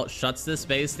 guys. Dewalt shuts this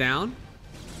base down.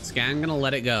 Scan going to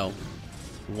let it go.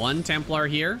 1 Templar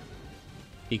here.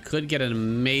 He could get an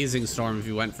amazing storm if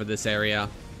he went for this area.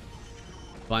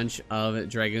 Bunch of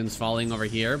Dragoons falling over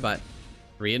here, but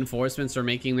reinforcements are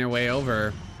making their way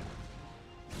over.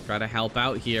 Try to help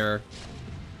out here.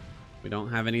 We don't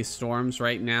have any storms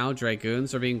right now.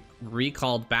 Dragoons are being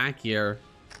recalled back here.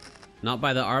 Not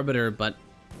by the Arbiter, but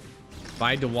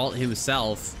by Dewalt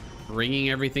himself. Bringing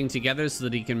everything together so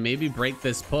that he can maybe break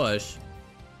this push.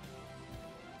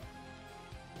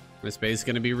 This base is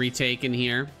going to be retaken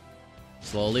here.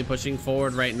 Slowly pushing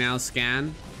forward right now,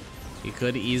 Scan. He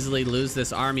could easily lose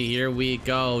this army. Here we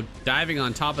go. Diving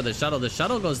on top of the shuttle. The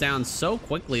shuttle goes down so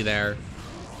quickly there.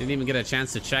 Didn't even get a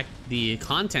chance to check the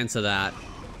contents of that.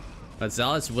 But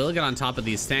Zealots will get on top of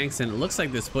these tanks, and it looks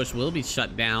like this push will be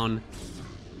shut down.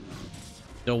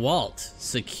 Dewalt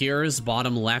secures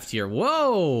bottom left here.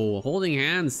 Whoa! Holding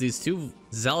hands. These 2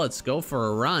 Zealots go for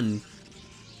a run.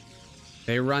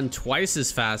 They run twice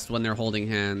as fast when they're holding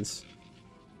hands.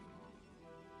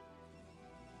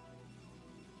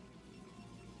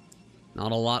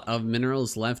 Not a lot of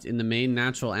minerals left in the main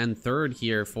natural and third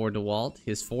here for Dewalt.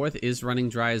 His fourth is running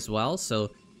dry as well, so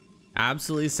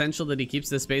absolutely essential that he keeps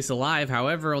this base alive.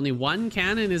 However, only one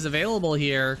cannon is available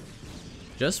here.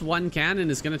 Just one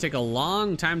cannon is going to take a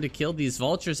long time to kill these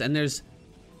vultures, and there's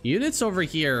units over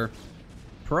here,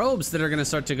 probes that are going to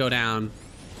start to go down.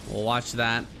 We'll watch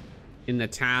that in the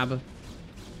tab.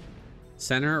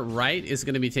 Center right is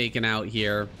going to be taken out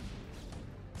here.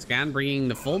 Scan bringing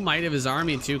the full might of his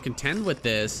army to contend with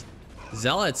this.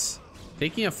 Zealots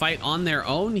taking a fight on their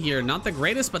own here. Not the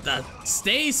greatest, but the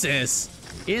stasis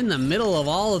in the middle of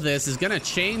all of this is going to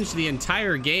change the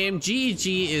entire game.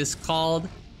 GG is called.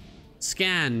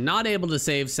 Scan not able to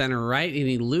save center right, and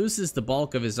he loses the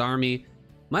bulk of his army.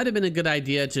 Might have been a good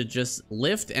idea to just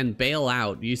lift and bail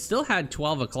out. You still had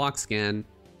 12 o'clock, Scan.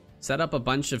 Set up a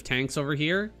bunch of tanks over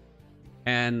here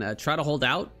and try to hold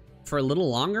out for a little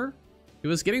longer. He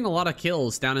was getting a lot of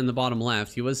kills down in the bottom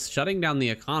left. He was shutting down the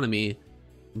economy,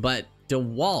 but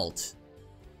Dewalt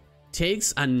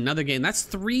takes another game. That's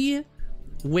 3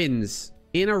 wins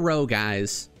in a row,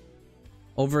 guys,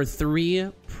 over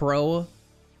 3 pro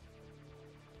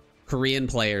Korean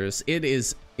players. It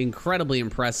is incredibly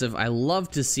impressive. I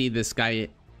love to see this guy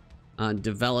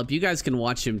develop. You guys can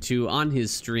watch him too on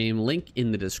his stream, link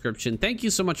in the description. Thank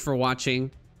you so much for watching.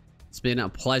 It's been a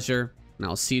pleasure, and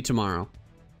I'll see you tomorrow.